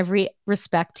in every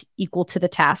respect equal to the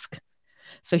task.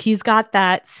 So he's got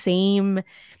that same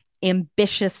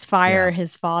ambitious fire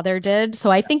his father did. So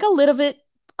I think a little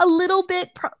bit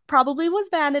probably was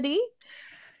vanity,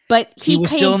 but he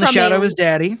was still in the shadow of his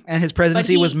daddy, and his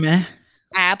presidency was meh.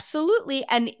 Absolutely.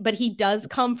 But he does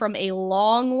come from a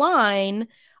long line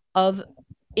of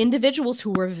individuals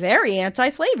who were very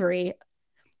anti-slavery.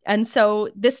 And so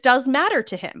this does matter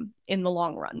to him in the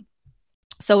long run.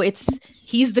 So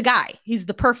he's the guy. He's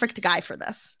the perfect guy for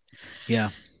this. Yeah.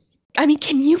 I mean,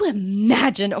 can you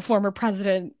imagine a former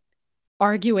president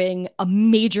arguing a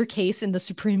major case in the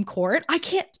Supreme Court? I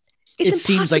can't. It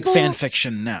seems like fan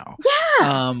fiction now.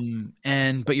 Yeah.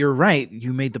 But you're right.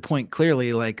 You made the point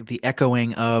clearly, like the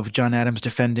echoing of John Adams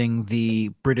defending the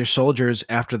British soldiers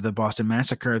after the Boston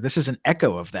Massacre. This is an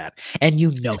echo of that. And he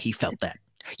felt that.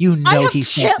 He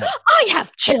felt that. I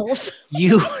have chills.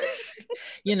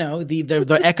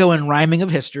 The echo and rhyming of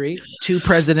history, two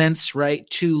presidents, right?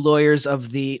 Two lawyers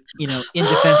of the,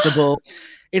 indefensible.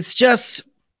 It's just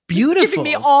beautiful. It's giving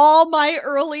me all my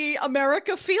early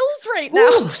America feels right now.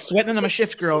 Ooh, sweating on a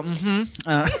shift, girl. Mm-hmm.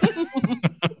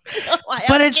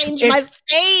 But it's my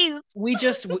stays.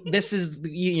 This is,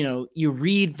 you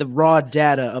read the raw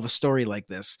data of a story like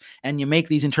this, and you make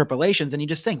these interpolations, and you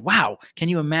just think, wow, can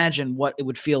you imagine what it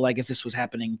would feel like if this was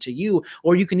happening to you?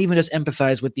 Or you can even just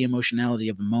empathize with the emotionality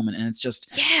of the moment, and it's just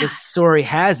this story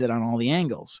has it on all the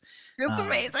angles. It's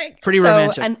amazing. Pretty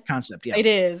romantic concept, yeah. It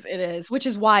is, which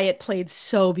is why it played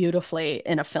so beautifully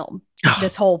in a film.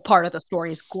 This whole part of the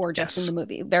story is gorgeous in the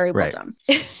movie. Very well done.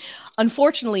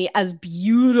 Unfortunately, as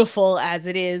beautiful as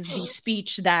it is, the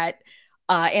speech that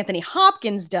Anthony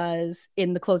Hopkins does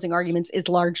in the closing arguments is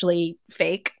largely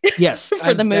fake. Yes,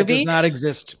 for the movie. That does not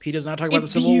exist. He does not talk about the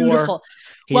Civil War.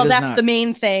 Well, that's the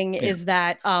main thing is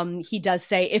that he does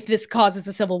say, if this causes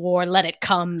a civil war, let it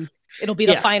come. It'll be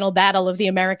the final battle of the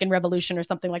American Revolution or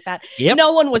something like that. Yep.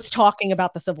 No one was talking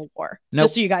about the Civil War,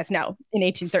 just so you guys know, in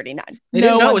 1839. They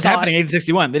didn't know it was happening in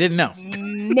 1861. They didn't know.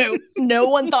 No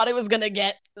one thought it was going to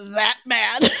get that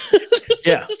bad.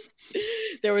 Yeah.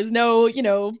 There was no,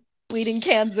 bleeding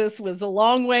Kansas was a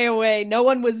long way away. No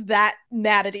one was that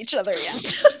mad at each other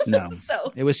yet. No.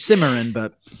 So it was simmering,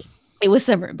 but we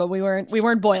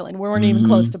weren't boiling. We weren't even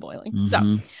close to boiling.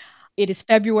 Mm-hmm. So it is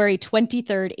February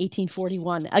 23rd,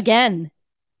 1841. Again,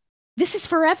 this is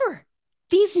forever.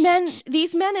 These men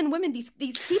and women,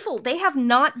 these people, they have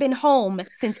not been home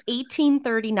since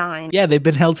 1839. Yeah, they've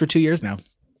been held for 2 years now.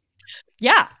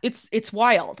 Yeah, it's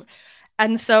wild.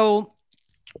 And so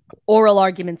oral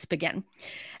arguments begin.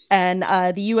 And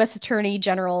the U.S. Attorney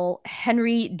General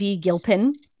Henry D.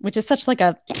 Gilpin, which is such like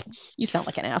you sound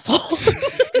like an asshole.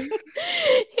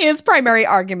 His primary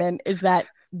argument is that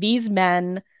these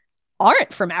men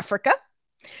aren't from Africa,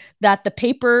 that the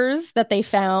papers that they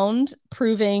found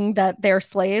proving that they're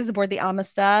slaves aboard the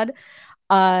Amistad,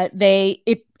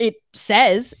 it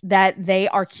says that they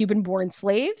are Cuban-born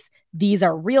slaves. These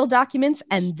are real documents,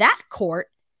 and that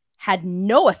court had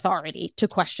no authority to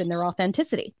question their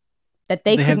authenticity. That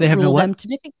they couldn't rule them to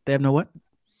be. They have no what?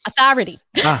 Authority.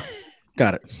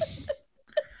 Got it.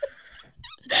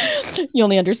 You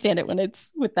only understand it when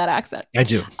it's with that accent. I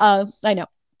do. I know.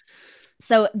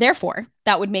 So therefore,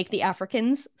 that would make the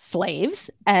Africans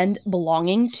slaves and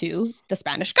belonging to the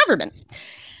Spanish government.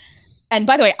 And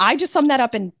by the way, I just summed that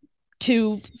up in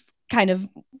 2 kind of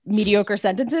mediocre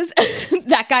sentences.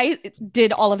 That guy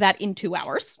did all of that in 2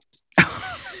 hours.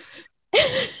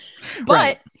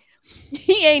 But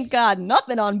he ain't got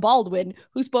nothing on Baldwin,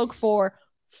 who spoke for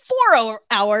 4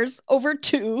 hours over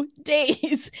 2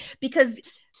 days. Because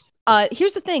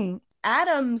here's the thing.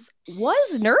 Adams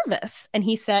was nervous, and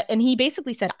he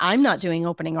basically said, I'm not doing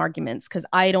opening arguments because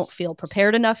I don't feel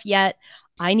prepared enough yet.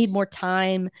 I need more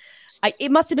time. It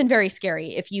must have been very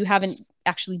scary if you haven't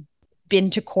actually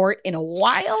been to court in a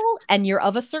while and you're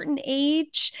of a certain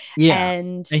age. Yeah.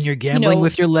 And you're gambling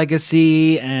with your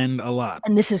legacy and a lot.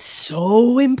 And this is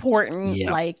so important.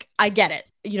 Yeah. Like, I get it.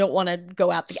 You don't want to go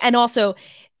out and also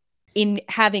in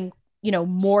having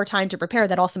more time to prepare,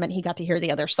 that also meant he got to hear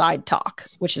the other side talk,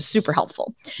 which is super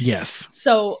helpful. Yes.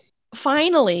 So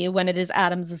finally, when it is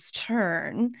Adams's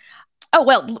turn,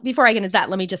 before I get into that,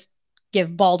 let me just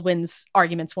give Baldwin's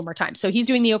arguments one more time. So he's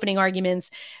doing the opening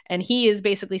arguments, and he is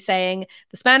basically saying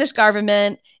the Spanish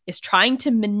government is trying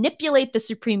to manipulate the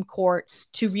Supreme Court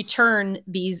to return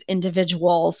these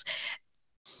individuals,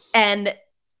 and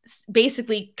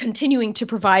basically continuing to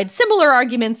provide similar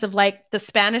arguments of like the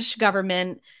Spanish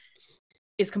government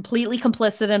is completely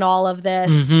complicit in all of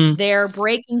this. Mm-hmm. They're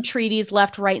breaking treaties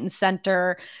left, right, and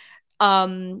center.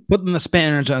 Putting the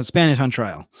Spanish on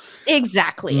trial.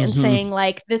 Exactly. Mm-hmm. And saying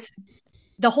like this,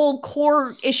 the whole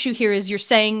core issue here is you're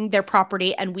saying they're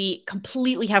property, and we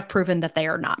completely have proven that they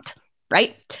are not,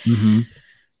 right? Mm-hmm.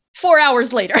 4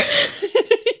 hours later.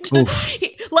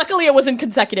 Luckily, it wasn't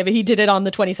consecutive. He did it on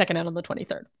the 22nd and on the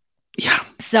 23rd. Yeah.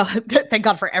 So thank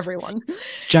God for everyone.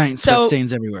 Giant sweat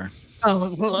stains everywhere.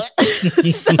 Oh,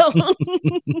 so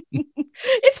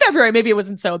it's February. Maybe it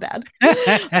wasn't so bad.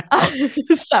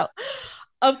 So,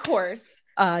 of course,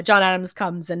 John Adams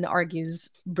comes and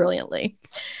argues brilliantly.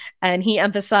 And he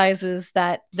emphasizes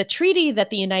that the treaty that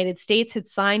the United States had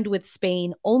signed with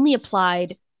Spain only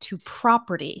applied to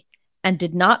property and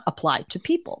did not apply to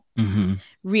people,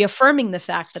 reaffirming the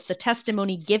fact that the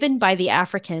testimony given by the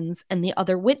Africans and the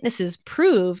other witnesses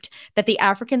proved that the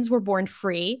Africans were born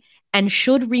free and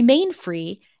should remain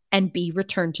free and be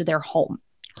returned to their home.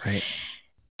 Right.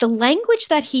 The language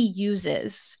that he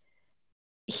uses,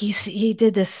 he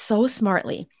did this so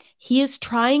smartly. He is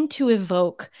trying to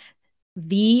evoke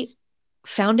the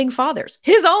founding fathers,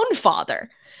 his own father,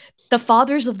 the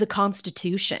fathers of the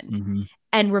Constitution,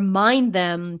 and remind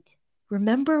them,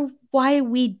 remember why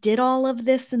we did all of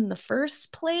this in the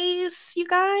first place, you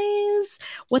guys?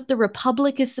 What the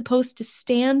Republic is supposed to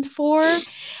stand for?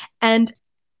 And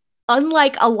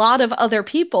unlike a lot of other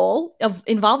people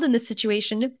involved in this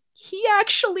situation, he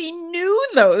actually knew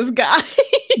those guys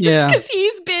because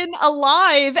he's been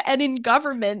alive and in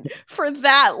government for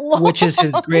that long. Which is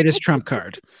his greatest trump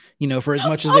card. For as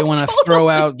much as they want to throw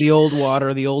out the old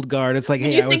water, the old guard, it's like,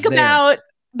 hey, you think about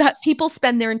that people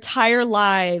spend their entire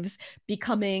lives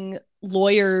becoming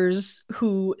lawyers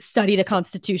who study the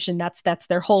Constitution. That's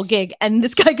their whole gig. And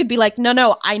this guy could be like,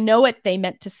 no, I know what they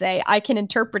meant to say. I can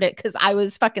interpret it because I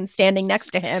was fucking standing next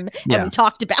to him and we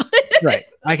talked about it. Right.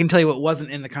 I can tell you what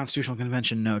wasn't in the Constitutional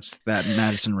Convention notes that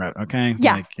Madison wrote. Okay.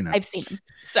 Yeah. I've seen them.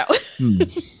 So,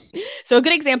 so a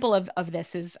good example of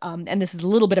this is, and this is a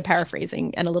little bit of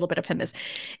paraphrasing and a little bit of him, is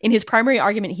in his primary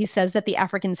argument, he says that the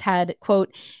Africans had,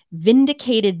 quote,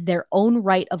 vindicated their own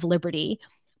right of liberty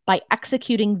by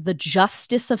executing the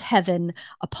justice of heaven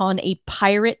upon a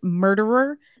pirate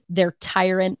murderer, their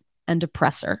tyrant and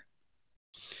oppressor.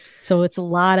 So it's a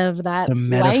lot of that the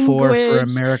metaphor for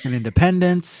American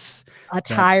independence. A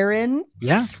tyrant.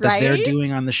 That they're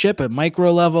doing on the ship at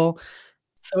micro level.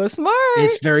 So smart.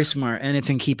 It's very smart, and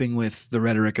it's in keeping with the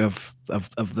rhetoric of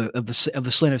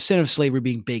the sin of slavery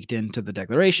being baked into the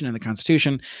Declaration and the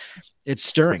Constitution. It's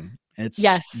stirring.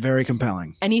 It's very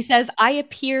compelling. And he says, I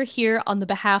appear here on the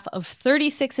behalf of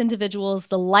 36 individuals,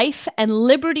 the life and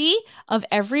liberty of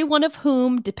every one of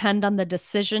whom depend on the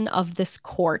decision of this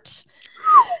court.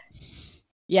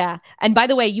 Yeah. And by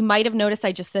the way, you might have noticed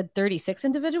I just said 36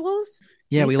 individuals.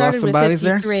 Yeah, we lost some bodies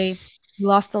there. We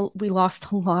lost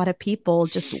a lot of people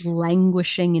just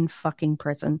languishing in fucking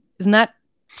prison. Isn't that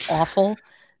awful?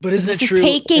 But isn't it true?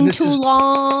 Taking too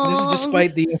long. This is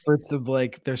despite the efforts of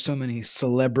there's so many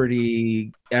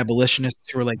celebrity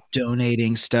abolitionists who are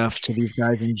donating stuff to these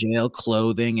guys in jail,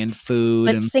 clothing and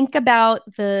food. But think about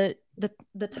the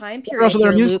time period. Also,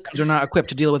 their news are not equipped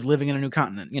to deal with living in a new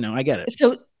continent. I get it.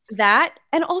 So that,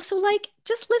 and also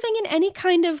just living in any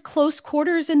kind of close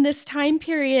quarters in this time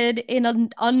period in not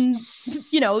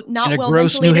in a well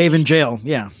gross New Haven jail.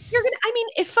 Yeah.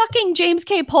 If fucking James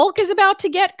K. Polk is about to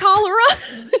get cholera,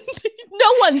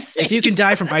 no one's safe. If you can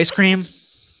die from ice cream,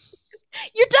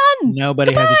 you're done.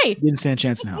 Nobody didn't stand a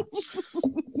chance in hell.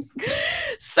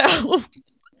 So,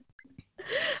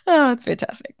 it's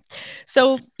fantastic.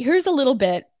 So here's a little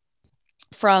bit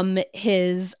from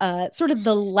his sort of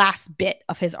the last bit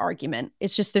of his argument.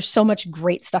 It's just there's so much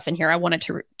great stuff in here. I wanted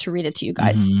to read it to you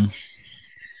guys.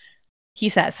 He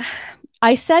says,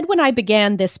 I said when I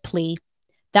began this plea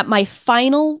that my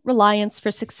final reliance for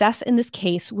success in this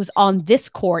case was on this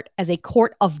court as a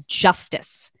court of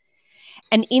justice.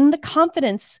 And in the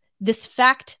confidence this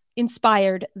fact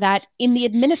inspired, that in the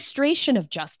administration of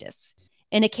justice,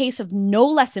 in a case of no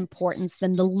less importance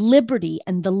than the liberty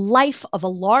and the life of a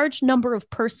large number of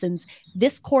persons,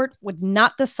 this court would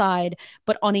not decide,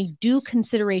 but on a due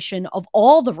consideration of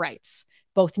all the rights,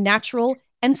 both natural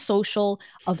and social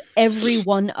of every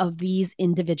one of these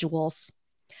individuals.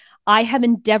 I have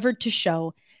endeavored to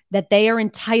show that they are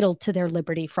entitled to their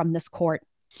liberty from this court.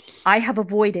 I have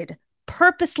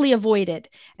purposely avoided,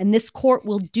 and this court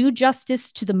will do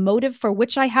justice to the motive for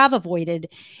which I have avoided,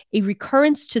 a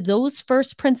recurrence to those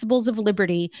first principles of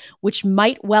liberty which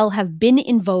might well have been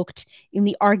invoked in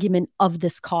the argument of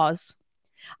this cause.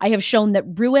 I have shown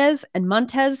that Ruiz and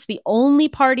Montes, the only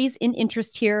parties in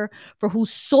interest here for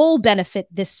whose sole benefit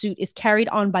this suit is carried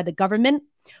on by the government,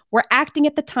 were acting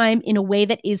at the time in a way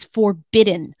that is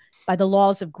forbidden by the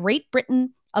laws of Great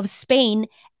Britain, of Spain,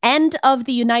 and of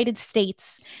the United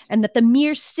States, and that the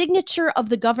mere signature of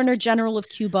the Governor General of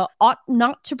Cuba ought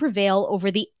not to prevail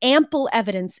over the ample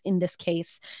evidence in this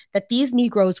case that these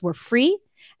Negroes were free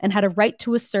and had a right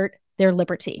to assert their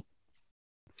liberty.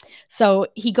 So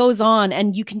he goes on,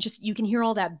 and you can hear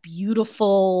all that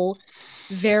beautiful,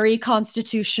 very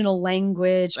constitutional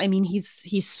language. I mean,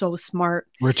 he's so smart.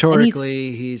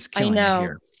 Rhetorically, he's killing it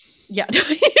here. Yeah,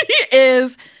 he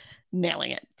is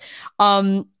nailing it.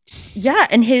 Yeah,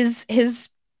 and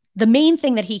the main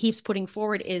thing that he keeps putting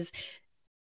forward is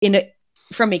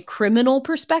from a criminal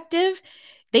perspective,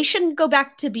 they shouldn't go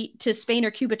back to Spain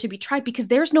or Cuba to be tried because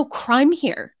there's no crime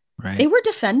here. Right. They were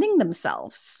defending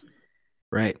themselves.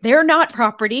 Right. They're not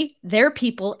property, they're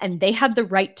people, and they had the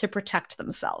right to protect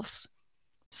themselves.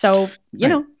 So, you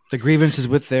know. The grievance is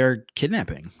with their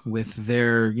kidnapping, with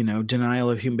their, denial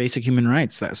of basic human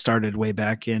rights that started way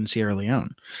back in Sierra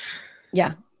Leone.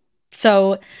 Yeah.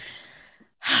 So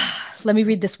let me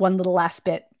read this one little last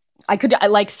bit. I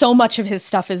like so much of his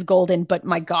stuff is golden, but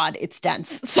my God, it's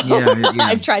dense. So yeah.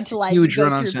 I've tried to huge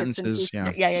run-on sentences.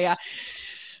 Yeah.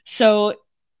 So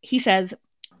he says,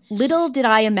 little did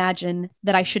I imagine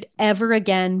that I should ever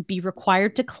again be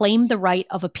required to claim the right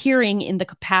of appearing in the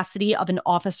capacity of an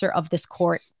officer of this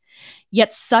court.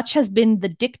 Yet such has been the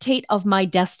dictate of my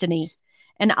destiny,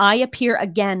 and I appear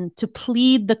again to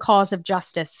plead the cause of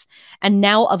justice, and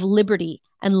now of liberty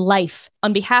and life,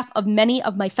 on behalf of many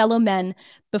of my fellow men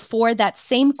before that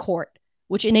same court,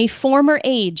 which in a former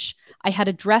age I had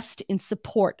addressed in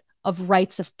support of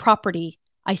rights of property.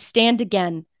 I stand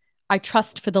again, I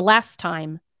trust for the last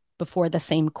time, before the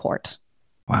same court.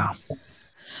 Wow.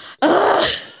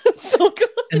 So good.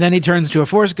 And then he turns to a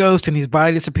force ghost and his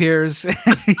body disappears.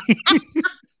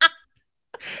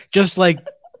 Just like,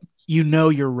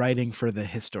 you're writing for the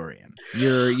historian.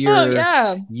 You're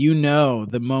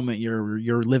the moment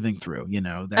you're living through,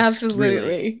 that's absolutely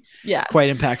really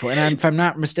quite impactful. And if I'm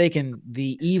not mistaken,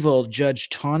 the evil Judge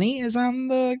Tawney is on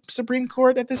the Supreme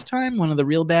Court at this time, one of the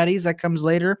real baddies that comes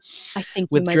later. I think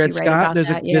with Dred Scott.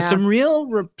 There's some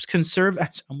real conservative,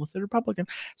 almost a Republican,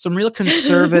 some real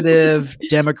conservative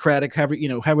Democratic,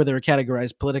 however they were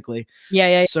categorized politically.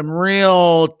 Yeah. Some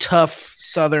real tough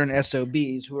Southern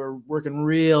SOBs who are working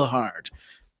real hard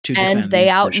to defend, and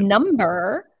they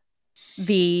outnumber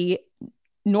the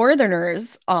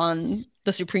Northerners on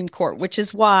the Supreme Court, which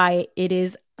is why it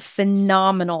is a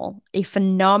phenomenal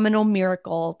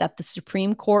miracle that the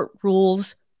Supreme Court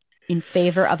rules in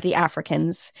favor of the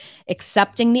Africans,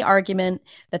 accepting the argument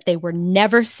that they were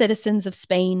never citizens of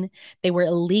Spain. They were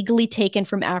illegally taken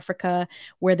from Africa,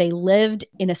 where they lived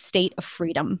in a state of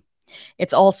freedom.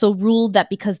 It's also ruled that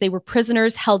because they were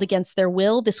prisoners held against their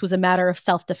will, this was a matter of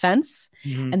self-defense,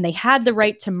 and they had the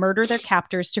right to murder their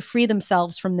captors to free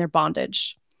themselves from their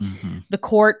bondage. Mm-hmm. The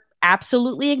court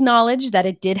absolutely acknowledged that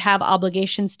it did have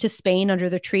obligations to Spain under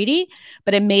the treaty,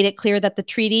 but it made it clear that the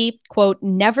treaty, quote,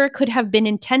 never could have been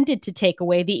intended to take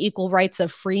away the equal rights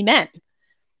of free men.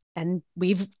 And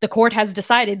the court has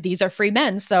decided these are free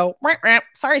men, so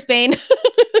sorry, Spain.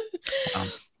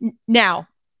 Now,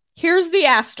 here's the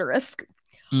asterisk.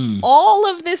 All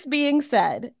of this being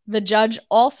said, the judge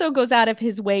also goes out of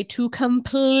his way to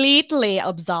completely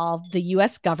absolve the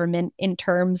U.S. government in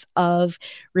terms of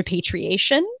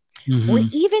repatriation or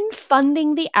even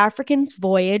funding the Africans'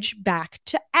 voyage back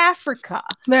to Africa.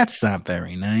 That's not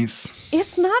very nice.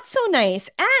 It's not so nice.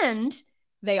 And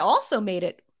they also made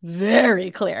it very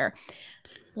clear.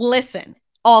 Listen,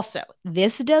 also,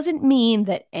 this doesn't mean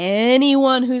that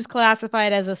anyone who's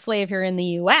classified as a slave here in the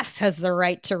U.S. has the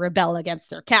right to rebel against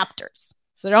their captors.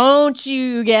 So don't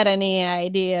you get any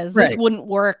ideas. This wouldn't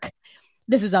work.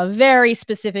 This is a very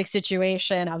specific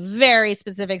situation, a very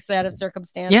specific set of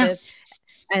circumstances. Yeah.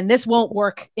 And this won't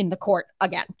work in the court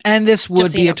again. And this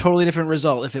would be a totally different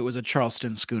result if it was a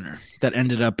Charleston schooner that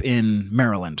ended up in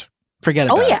Maryland. Forget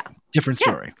about it. Different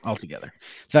story altogether.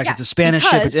 In fact, it's a Spanish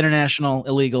ship. It's international,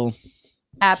 illegal.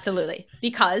 Absolutely.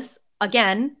 Because,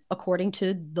 again, according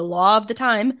to the law of the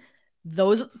time,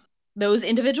 those those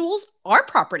individuals are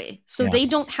property. So they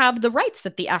don't have the rights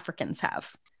that the Africans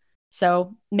have.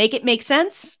 So make it make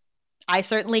sense. I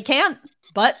certainly can't,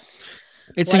 but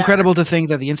it's incredible to think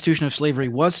that the institution of slavery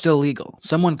was still legal.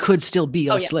 Someone could still be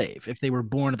a slave if they were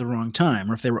born at the wrong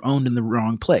time or if they were owned in the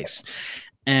wrong place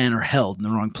and or held in the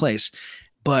wrong place.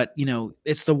 But, you know,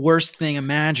 it's the worst thing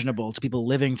imaginable to people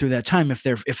living through that time if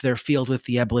they're filled with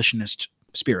the abolitionist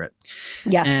spirit.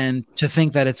 Yes. And to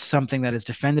think that it's something that is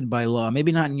defended by law,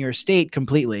 maybe not in your state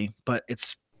completely, but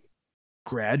it's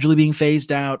gradually being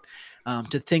phased out.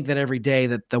 To think that every day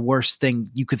that the worst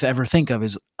thing you could ever think of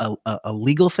is a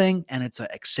legal thing, and it's an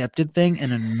accepted thing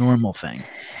and a normal thing.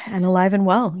 And alive and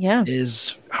well, yeah.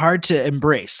 Is hard to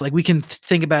embrace. Like, we can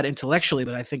think about it intellectually,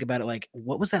 but I think about it like,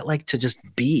 what was that like to just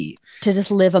be? To just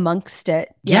live amongst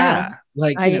it. Yeah.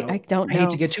 Like, I don't know. I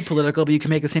hate to get too political, but you can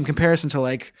make the same comparison to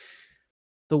like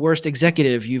the worst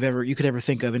executive you could ever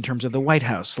think of in terms of the White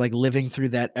House, like living through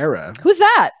that era. Who's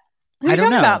that? I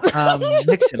don't know.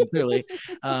 Nixon, clearly.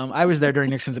 I was there during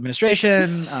Nixon's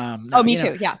administration. Me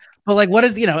too. Yeah. But like, what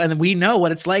is, and we know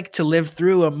what it's like to live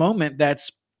through a moment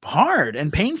that's hard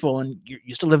and painful, and you're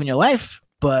used to living your life,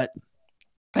 but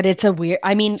it's a weird,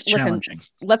 listen,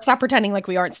 let's stop pretending like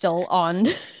we aren't still on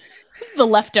the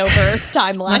leftover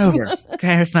timeline. Not over.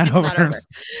 Okay. It's not over. Not over.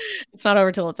 It's not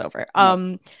over till it's over.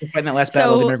 We're fighting that last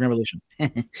battle of the American Revolution.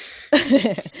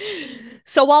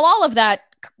 So while all of that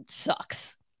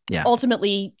sucks, yeah,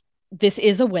 ultimately this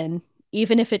is a win,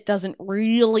 even if it doesn't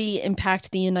really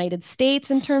impact the United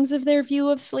States in terms of their view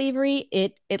of slavery.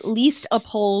 It at least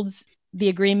upholds the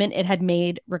agreement it had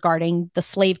made regarding the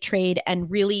slave trade and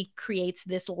really creates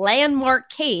this landmark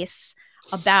case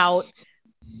about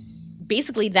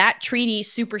basically that treaty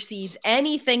supersedes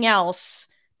anything else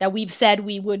that we've said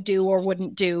we would do or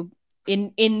wouldn't do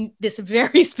in this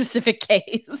very specific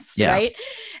case, right?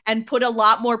 And put a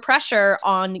lot more pressure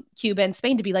on Cuba and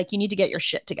Spain to be like, you need to get your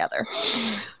shit together.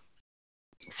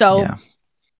 So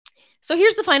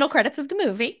here's the final credits of the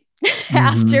movie.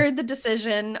 After the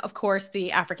decision, of course,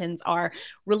 the Africans are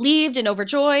relieved and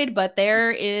overjoyed, but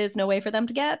there is no way for them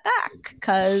to get back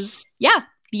because,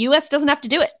 the U.S. doesn't have to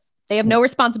do it. They have no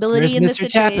responsibility in this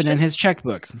situation. Mr. Tappan and his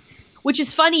checkbook. Which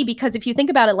is funny because if you think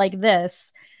about it like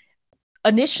this,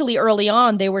 initially early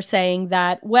on, they were saying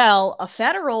that, well, a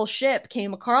federal ship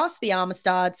came across the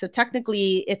Amistad, so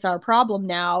technically it's our problem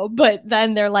now. But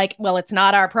then they're like, well, it's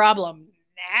not our problem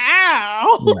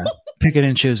now. Yeah. Picking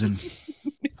and choosing.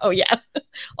 Oh, yeah.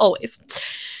 Always.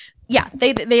 Yeah,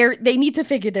 they need to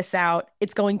figure this out.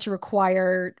 It's going to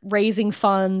require raising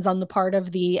funds on the part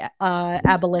of the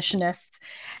abolitionists.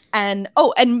 And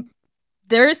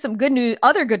there is some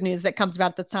other good news that comes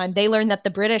about at this time. They learned that the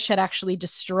British had actually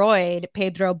destroyed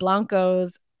Pedro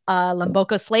Blanco's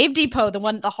Lomboko slave depot,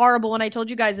 the horrible one I told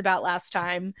you guys about last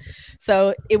time.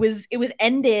 So it was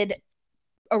ended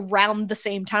around the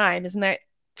same time. Isn't that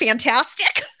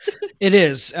fantastic? It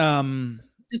is.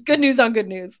 Just good news on good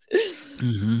news.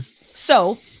 Mm-hmm.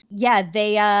 So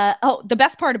they the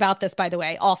best part about this, by the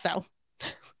way, also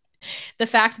the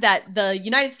fact that the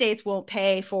United States won't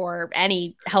pay for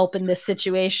any help in this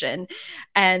situation.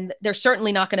 And they're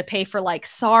certainly not going to pay for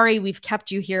sorry, we've kept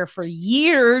you here for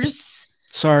years.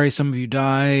 Sorry, some of you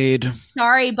died.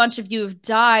 Sorry, a bunch of you have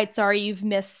died. Sorry, you've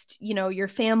missed, your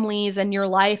families and your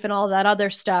life and all that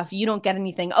other stuff. You don't get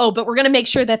anything. Oh, but we're going to make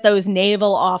sure that those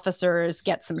naval officers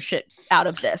get some shit out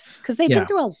of this because they've been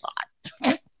through a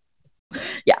lot.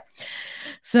 Yeah.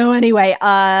 So anyway,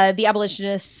 the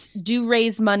abolitionists do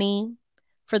raise money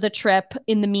for the trip.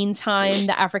 In the meantime,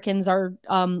 the Africans are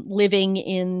living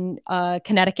in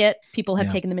Connecticut. People have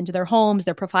taken them into their homes.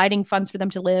 They're providing funds for them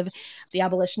to live. The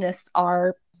abolitionists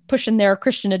are pushing their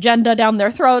Christian agenda down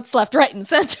their throats, left, right, and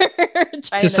center.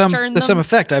 To some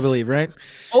effect, I believe, right?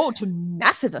 Oh, to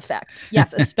massive effect.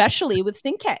 Yes, especially with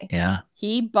Stinke. Yeah.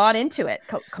 He bought into it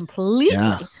completely.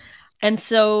 Yeah. And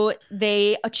so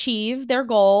they achieve their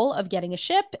goal of getting a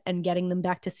ship and getting them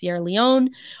back to Sierra Leone.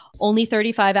 Only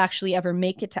 35 actually ever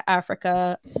make it to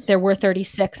Africa. There were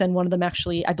 36, and one of them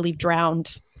actually, I believe,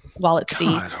 drowned while at sea.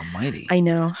 God almighty. I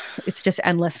know. It's just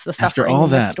endless, the suffering in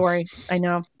this story. I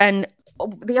know. And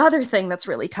the other thing that's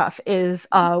really tough is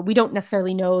we don't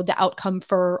necessarily know the outcome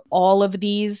for all of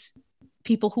these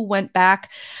people who went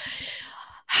back,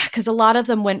 because a lot of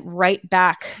them went right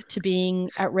back to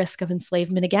being at risk of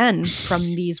enslavement again from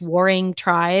these warring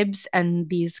tribes and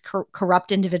these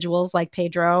corrupt individuals like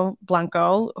Pedro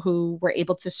Blanco, who were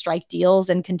able to strike deals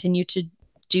and continue to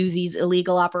do these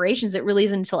illegal operations. It really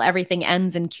isn't until everything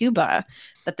ends in Cuba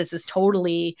that this is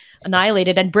totally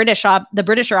annihilated. And the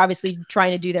British are obviously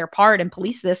trying to do their part and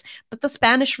police this, but the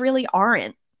Spanish really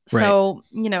aren't. So,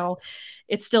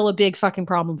 it's still a big fucking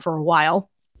problem for a while.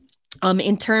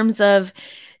 In terms of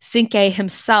Cinque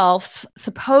himself,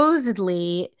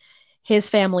 supposedly his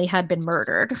family had been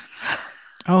murdered.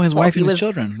 Oh, his wife and his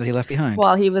children that he left behind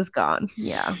while he was gone.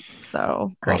 Yeah.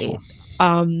 So great.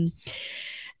 Awful.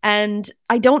 And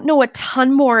I don't know a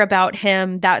ton more about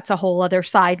him. That's a whole other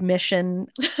side mission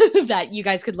that you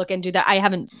guys could look into that I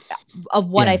haven't, of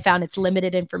what I found, it's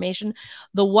limited information.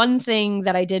 The one thing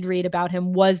that I did read about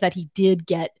him was that he did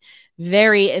get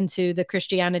very into the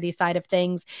Christianity side of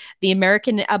things. The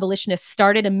American abolitionists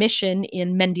started a mission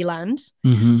in Mendiland,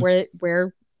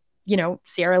 where,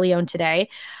 Sierra Leone today.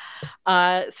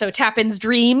 So Tappan's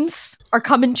dreams are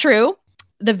coming true.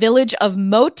 The village of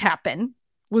Motappan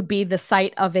would be the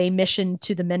site of a mission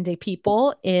to the Mende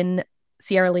people in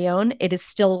Sierra Leone. It is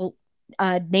still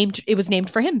named. It was named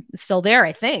for him. It's still there,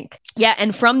 I think. Yeah.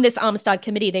 And from this Amistad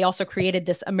committee, they also created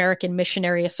this American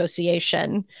Missionary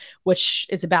Association, which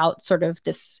is about sort of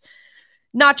this,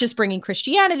 not just bringing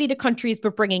Christianity to countries,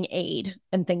 but bringing aid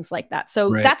and things like that.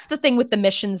 So that's the thing with the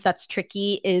missions that's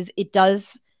tricky, is it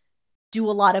does do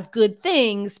a lot of good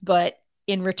things, but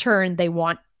in return, they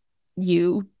want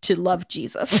you to love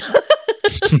Jesus.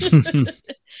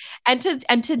 and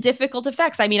to difficult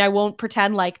effects. I mean, I won't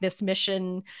pretend like this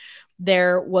mission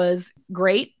there was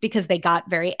great, because they got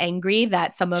very angry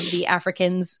that some of the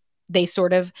Africans, they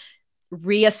sort of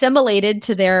reassimilated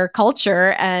to their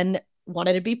culture and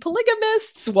wanted to be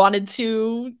polygamists, wanted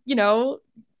to,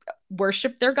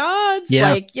 worship their gods.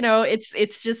 Yeah. Like,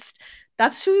 it's just,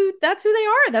 that's who they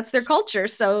are. That's their culture.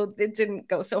 So it didn't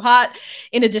go so hot.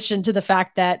 In addition to the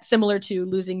fact that, similar to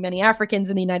losing many Africans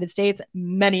in the United States,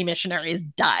 many missionaries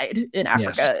died in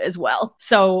Africa as well.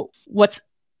 So what's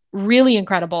really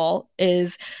incredible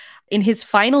is, in his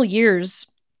final years,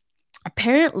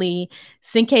 apparently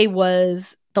Cinque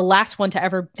was the last one to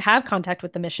ever have contact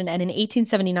with the mission. And in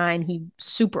 1879, he's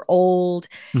super old.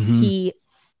 He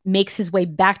makes his way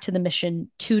back to the mission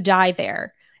to die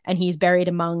there. And he's buried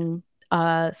among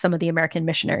some of the American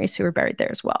missionaries who were buried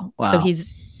there as well. Wow. So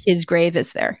his grave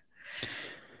is there.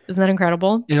 Isn't that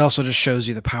incredible? It also just shows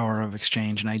you the power of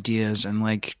exchange and ideas, and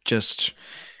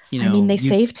they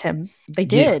saved him. They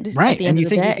did. Right. At the end and of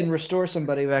the day. You can restore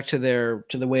somebody back to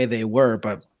the way they were,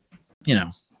 but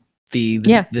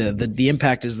the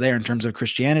impact is there in terms of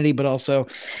Christianity, but also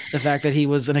the fact that he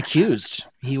was an accused.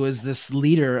 He was this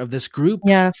leader of this group,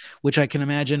 which I can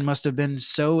imagine must have been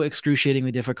so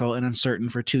excruciatingly difficult and uncertain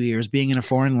for 2 years, being in a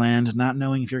foreign land, not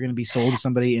knowing if you're going to be sold to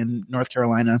somebody in North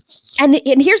Carolina. And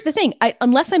here's the thing,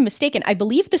 unless I'm mistaken, I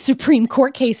believe the Supreme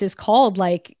Court case is called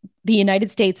like the United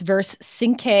States versus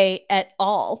Cinque et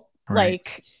al. Right.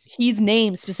 Like, his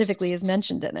name specifically is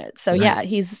mentioned in it. So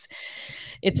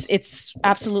it's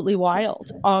absolutely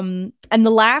wild. And the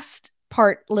last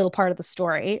little part of the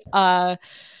story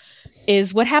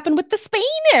is what happened with the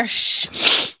Spanish.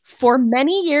 For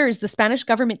many years, the Spanish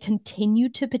government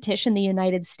continued to petition the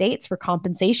United States for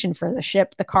compensation for the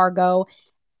ship, the cargo,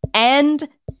 and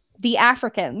the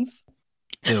Africans.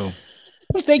 Ew.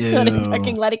 They couldn't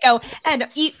fucking let it go. And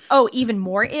even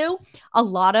more ew, a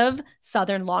lot of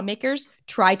Southern lawmakers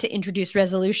tried to introduce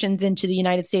resolutions into the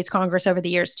United States Congress over the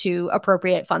years to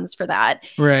appropriate funds for that.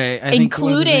 Right.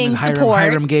 Including support.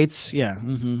 Hiram Gates. Yeah.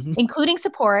 Mm-hmm. Including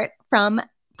support from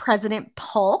President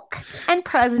Polk and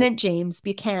President James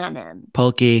Buchanan.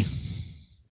 Polky.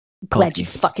 Glad you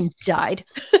fucking died.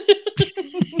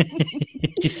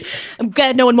 I'm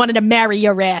glad no one wanted to marry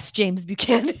your ass, James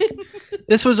Buchanan.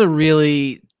 This was a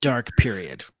really dark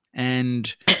period.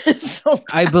 And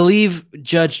I believe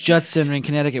Judge Judson in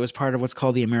Connecticut was part of what's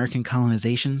called the American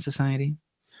Colonization Society,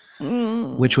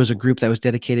 which was a group that was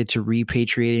dedicated to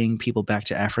repatriating people back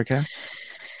to Africa.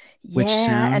 Which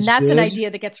sounds and that's good. An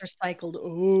idea that gets recycled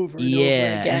over and over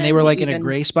again. And they were like in a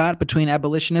gray spot between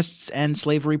abolitionists and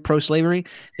slavery, pro-slavery.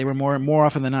 They were more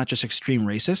often than not just extreme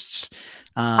racists.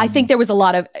 I think there was a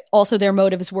lot of, also their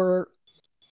motives were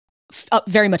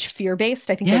very much fear-based.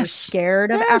 I think they were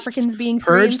scared of Africans being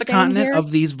free purge the continent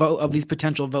of these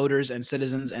potential voters and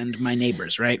citizens and my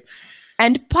neighbors, right?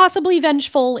 And possibly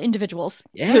vengeful individuals.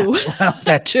 Yeah, who, well,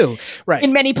 that too. Right.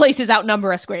 In many places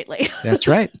outnumber us greatly. That's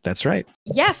right. That's right.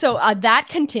 Yeah. So that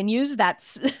continues. That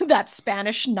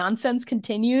Spanish nonsense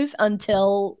continues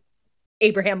until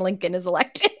Abraham Lincoln is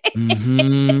elected.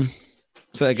 Mm-hmm.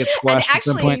 So that gets squashed at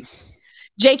some point.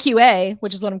 JQA,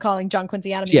 which is what I'm calling John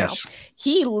Quincy Adams now,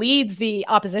 he leads the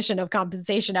opposition of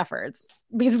compensation efforts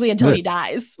basically until he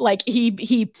dies. Like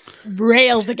he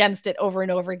rails against it over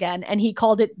and over again. And he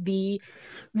called it the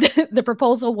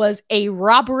proposal was a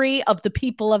robbery of the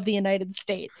people of the United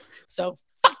States. So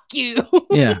fuck you.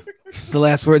 Yeah. The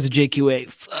last words of JQA,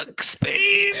 fuck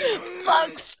Spain.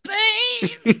 Fuck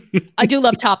Spain. I do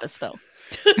love tapas, though.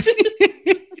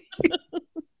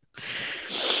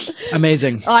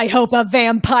 Amazing. I hope a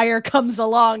vampire comes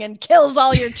along and kills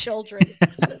all your children.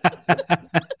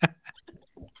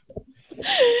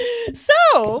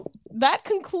 So that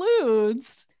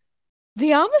concludes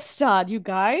the Amistad, you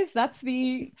guys. That's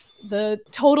the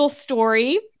total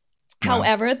story. Wow.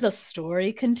 However, the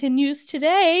story continues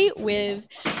today with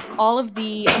all of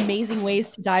the amazing ways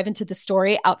to dive into the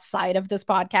story outside of this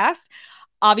podcast.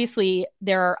 Obviously,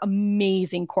 there are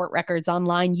amazing court records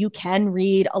online. You can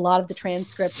read a lot of the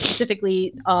transcripts,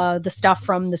 specifically the stuff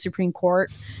from the Supreme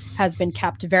Court has been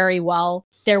kept very well.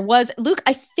 There was, Luke,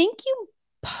 I think you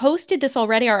posted this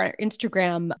already on our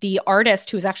Instagram. The artist,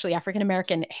 who is actually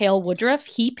African-American, Hale Woodruff,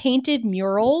 he painted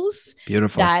murals.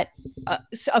 Beautiful. That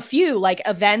a few like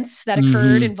events that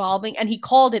occurred involving, and he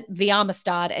called it the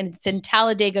Amistad, and it's in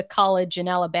Talladega College in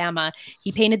Alabama.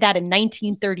 He painted that in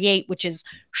 1938, which is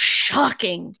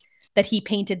shocking that he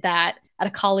painted that at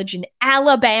a college in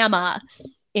Alabama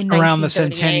in around the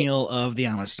centennial of the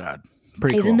Amistad.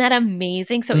 Pretty Isn't cool. that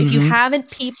amazing? So if you haven't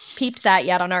peeped that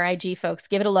yet on our IG, folks,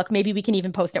 give it a look. Maybe we can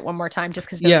even post it one more time just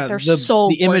because they're so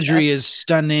the imagery gorgeous. is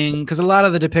stunning, because a lot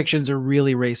of the depictions are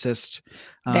really racist.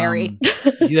 Very.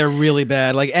 They're really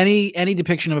bad. Like any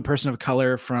depiction of a person of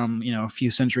color from, a few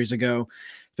centuries ago,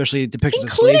 especially depictions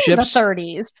of slave ships. The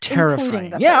 30s.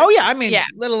 Terrifying. I mean,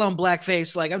 let alone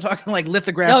blackface. Like, I'm talking like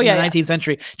lithographs in the 19th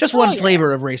century. Just one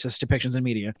flavor of racist depictions in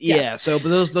media. Yes. Yeah. So but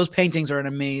those paintings are an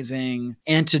amazing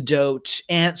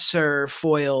answer,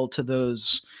 foil to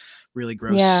those really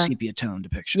gross sepia tone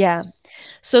depictions. Yeah.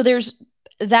 So there's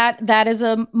that is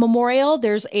a memorial.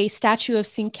 There's a statue of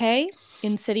Cinque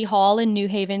in City Hall in New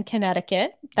Haven,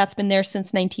 Connecticut. That's been there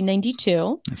since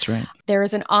 1992. That's right. There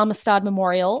is an Amistad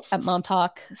Memorial at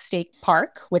Montauk State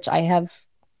Park, which I have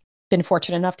been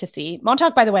fortunate enough to see.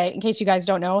 Montauk, by the way, in case you guys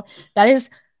don't know, that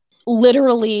is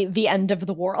literally the end of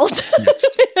the world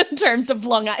in terms of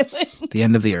Long Island. The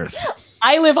end of the earth.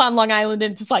 I live on Long Island,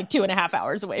 and it's like 2.5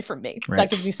 hours away from me. Right.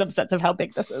 That gives you some sense of how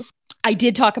big this is. I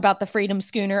did talk about the Freedom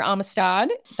Schooner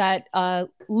Amistad that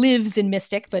lives in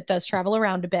Mystic, but does travel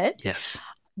around a bit. Yes.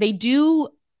 They do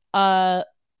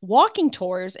walking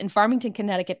tours in Farmington,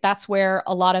 Connecticut. That's where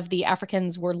a lot of the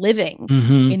Africans were living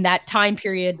in that time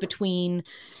period between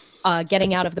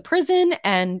getting out of the prison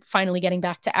and finally getting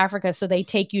back to Africa. So they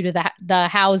take you to the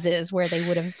houses where they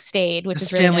would have stayed, which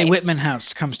is really nice. Stanley Whitman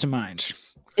House comes to mind.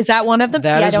 Is that one of them?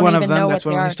 That is one of them. That's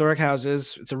one of the historic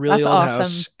houses. It's a really old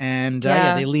house. And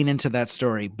they lean into that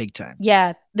story big time.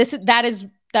 Yeah.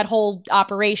 That whole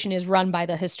operation is run by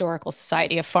the Historical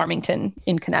Society of Farmington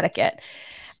in Connecticut.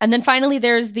 And then finally,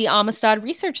 there's the Amistad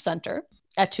Research Center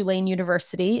at Tulane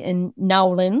University in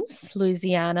Nowlands,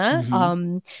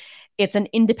 Louisiana. It's an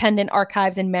independent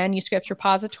archives and manuscripts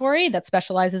repository that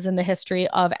specializes in the history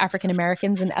of African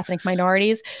Americans and ethnic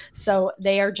minorities. So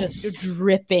they are just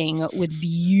dripping with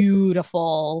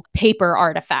beautiful paper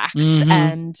artifacts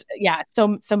and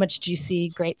so much juicy,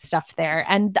 great stuff there.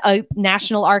 And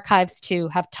National Archives too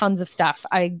have tons of stuff.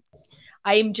 I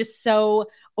am just so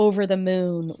over the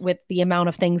moon with the amount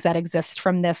of things that exist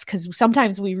from this, because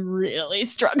sometimes we really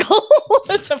struggle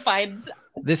to find.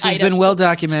 This has been well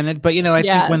documented, but I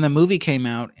think when the movie came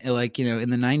out, in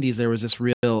the 90s, there was this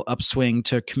real upswing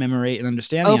to commemorate and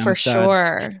understand the Amistad. For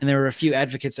sure. And there were a few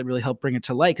advocates that really helped bring it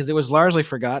to light, because it was largely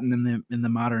forgotten in the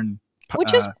modern,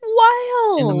 which is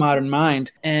wild, in the modern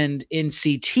mind. And in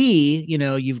CT,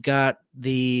 you've got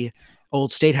the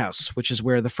Old State House, which is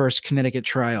where the first Connecticut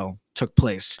trial took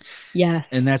place.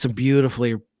 Yes. And that's a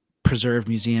beautifully preserved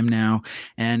museum now.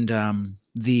 And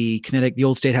the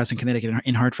Old State House in Connecticut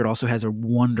in Hartford also has a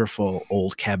wonderful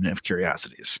old cabinet of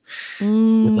curiosities with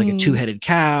like a two-headed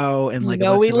cow and like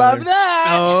we love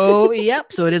that. Oh,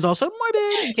 yep. So it is also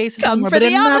morbid in case it's come morbid for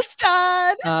the enough.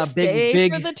 Amistad. Stay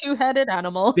for the two-headed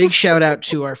animal. Big shout out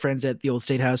to our friends at the Old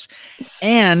State House.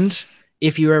 And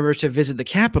if you're ever to visit the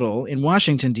Capitol in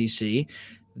Washington, D.C.,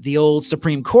 the old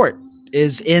Supreme Court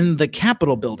is in the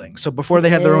Capitol building. So before they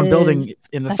had their own building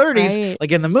in the 30s,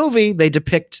 like in the movie, they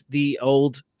depict the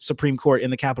old Supreme Court in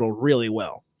the Capitol really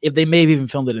well. If they may have even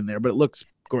filmed it in there, but it looks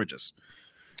gorgeous.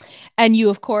 And you,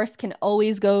 of course, can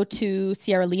always go to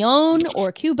Sierra Leone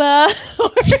or Cuba.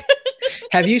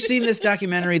 Have you seen this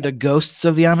documentary, The Ghosts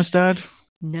of the Amistad?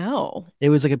 No. It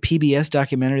was like a PBS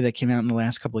documentary that came out in the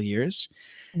last couple of years.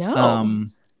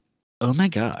 No. Oh my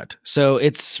God. So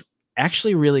it's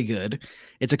actually really good.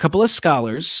 It's a couple of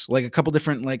scholars, like a couple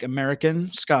different like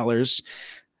American scholars,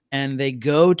 and they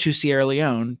go to Sierra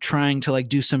Leone trying to like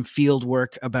do some field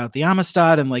work about the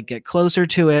Amistad and like get closer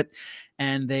to it.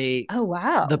 And oh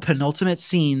wow, the penultimate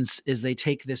scenes is they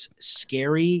take this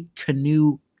scary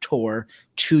canoe tour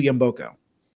to Yamboko.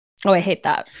 Oh, I hate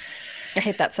that. I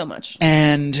hate that so much.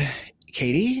 And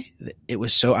Katie, it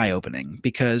was so eye-opening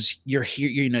because you're here,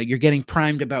 you're getting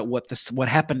primed about what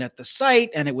happened at the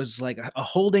site, and it was like a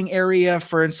holding area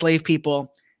for enslaved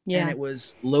people. Yeah. And it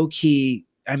was low-key,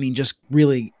 I mean, just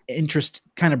really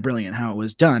kind of brilliant how it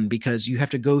was done, because you have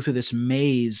to go through this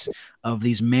maze of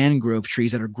these mangrove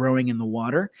trees that are growing in the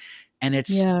water, and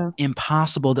it's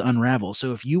impossible to unravel.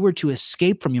 So if you were to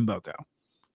escape from Yamboko,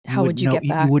 how would you get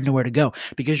back? You wouldn't know where to go,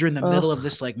 because you're in the middle of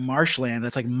this like marshland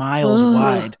that's like miles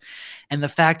wide. And the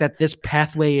fact that this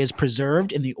pathway is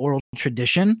preserved in the oral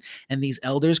tradition, and these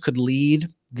elders could lead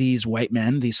these white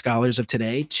men, these scholars of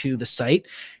today, to the site,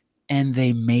 and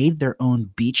they made their own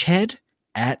beachhead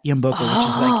at Yamboko, which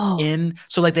is like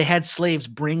so like they had slaves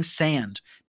bring sand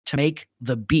to make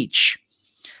the beach,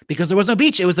 because there was no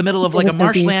beach. It was the middle of like a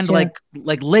marshland, like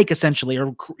lake essentially,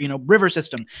 or river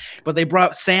system. But they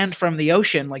brought sand from the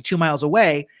ocean like 2 miles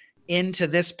away into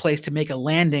this place to make a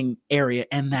landing area,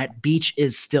 and that beach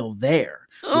is still there,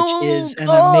 which is an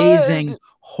amazing,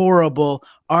 horrible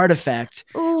artifact.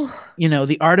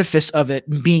 The artifice of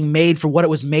it being made for what it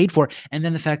was made for, and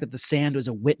then the fact that the sand was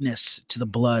a witness to the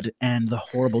blood and the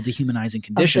horrible dehumanizing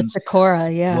conditions. Of the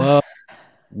Takora,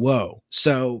 Whoa.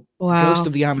 So Ghost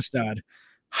of the Amistad,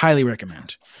 highly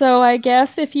recommend. So I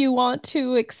guess if you want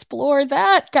to explore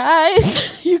that,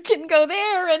 guys, you can go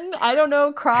there and, I don't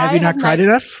know, cry. Have you not cried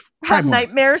enough? Have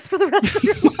nightmares for the rest of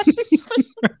your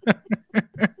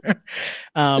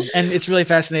life. And it's really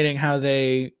fascinating how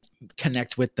they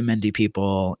connect with the Mendi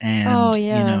people, and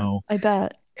I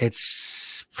bet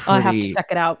it's I have to check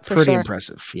it out for pretty sure.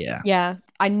 Impressive. Yeah,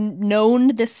 I've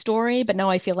known this story, but now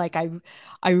I feel like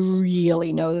I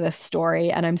really know this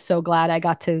story, and I'm so glad I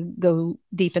got to go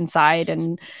deep inside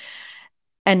and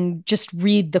just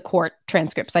read the court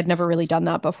transcripts. I'd never really done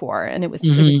that before, and it was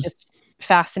just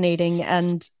fascinating,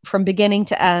 and from beginning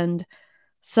to end,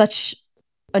 such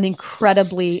an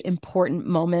incredibly important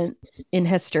moment in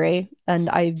history, and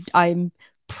I'm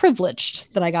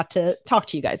privileged that I got to talk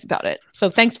to you guys about it. So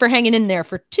thanks for hanging in there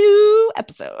for 2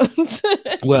 episodes.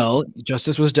 Well,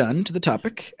 justice was done to the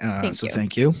topic,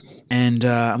 thank you. And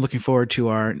I'm looking forward to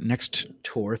our next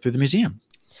tour through the museum.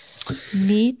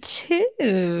 Me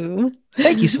too.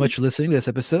 Thank you so much for listening to this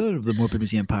episode of the Morbid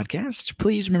Museum Podcast.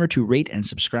 Please remember to rate and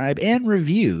subscribe and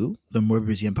review the Morbid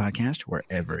Museum Podcast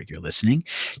wherever you're listening.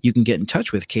 You can get in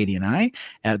touch with Katie and I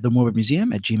at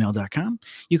themorbidmuseum@gmail.com.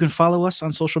 You can follow us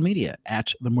on social media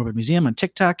at The Morbid Museum on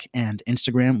TikTok and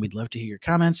Instagram. We'd love to hear your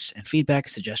comments and feedback,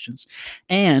 suggestions.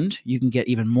 And you can get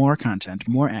even more content,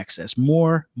 more access,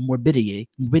 more morbidness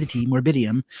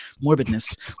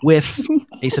with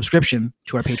a subscription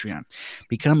to our Patreon.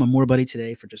 Become a More Buddy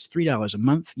today for just $3 a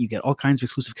month. You get all kinds of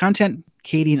exclusive content.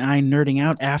 Katie and I nerding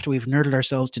out after we've nerded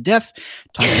ourselves to death,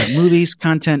 talking about movies,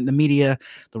 content, the media,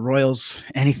 the royals,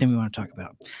 anything we want to talk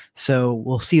about. So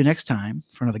we'll see you next time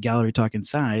for another Gallery Talk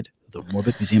inside the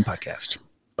Morbid Museum Podcast.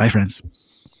 Bye, friends.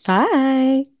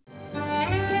 Bye.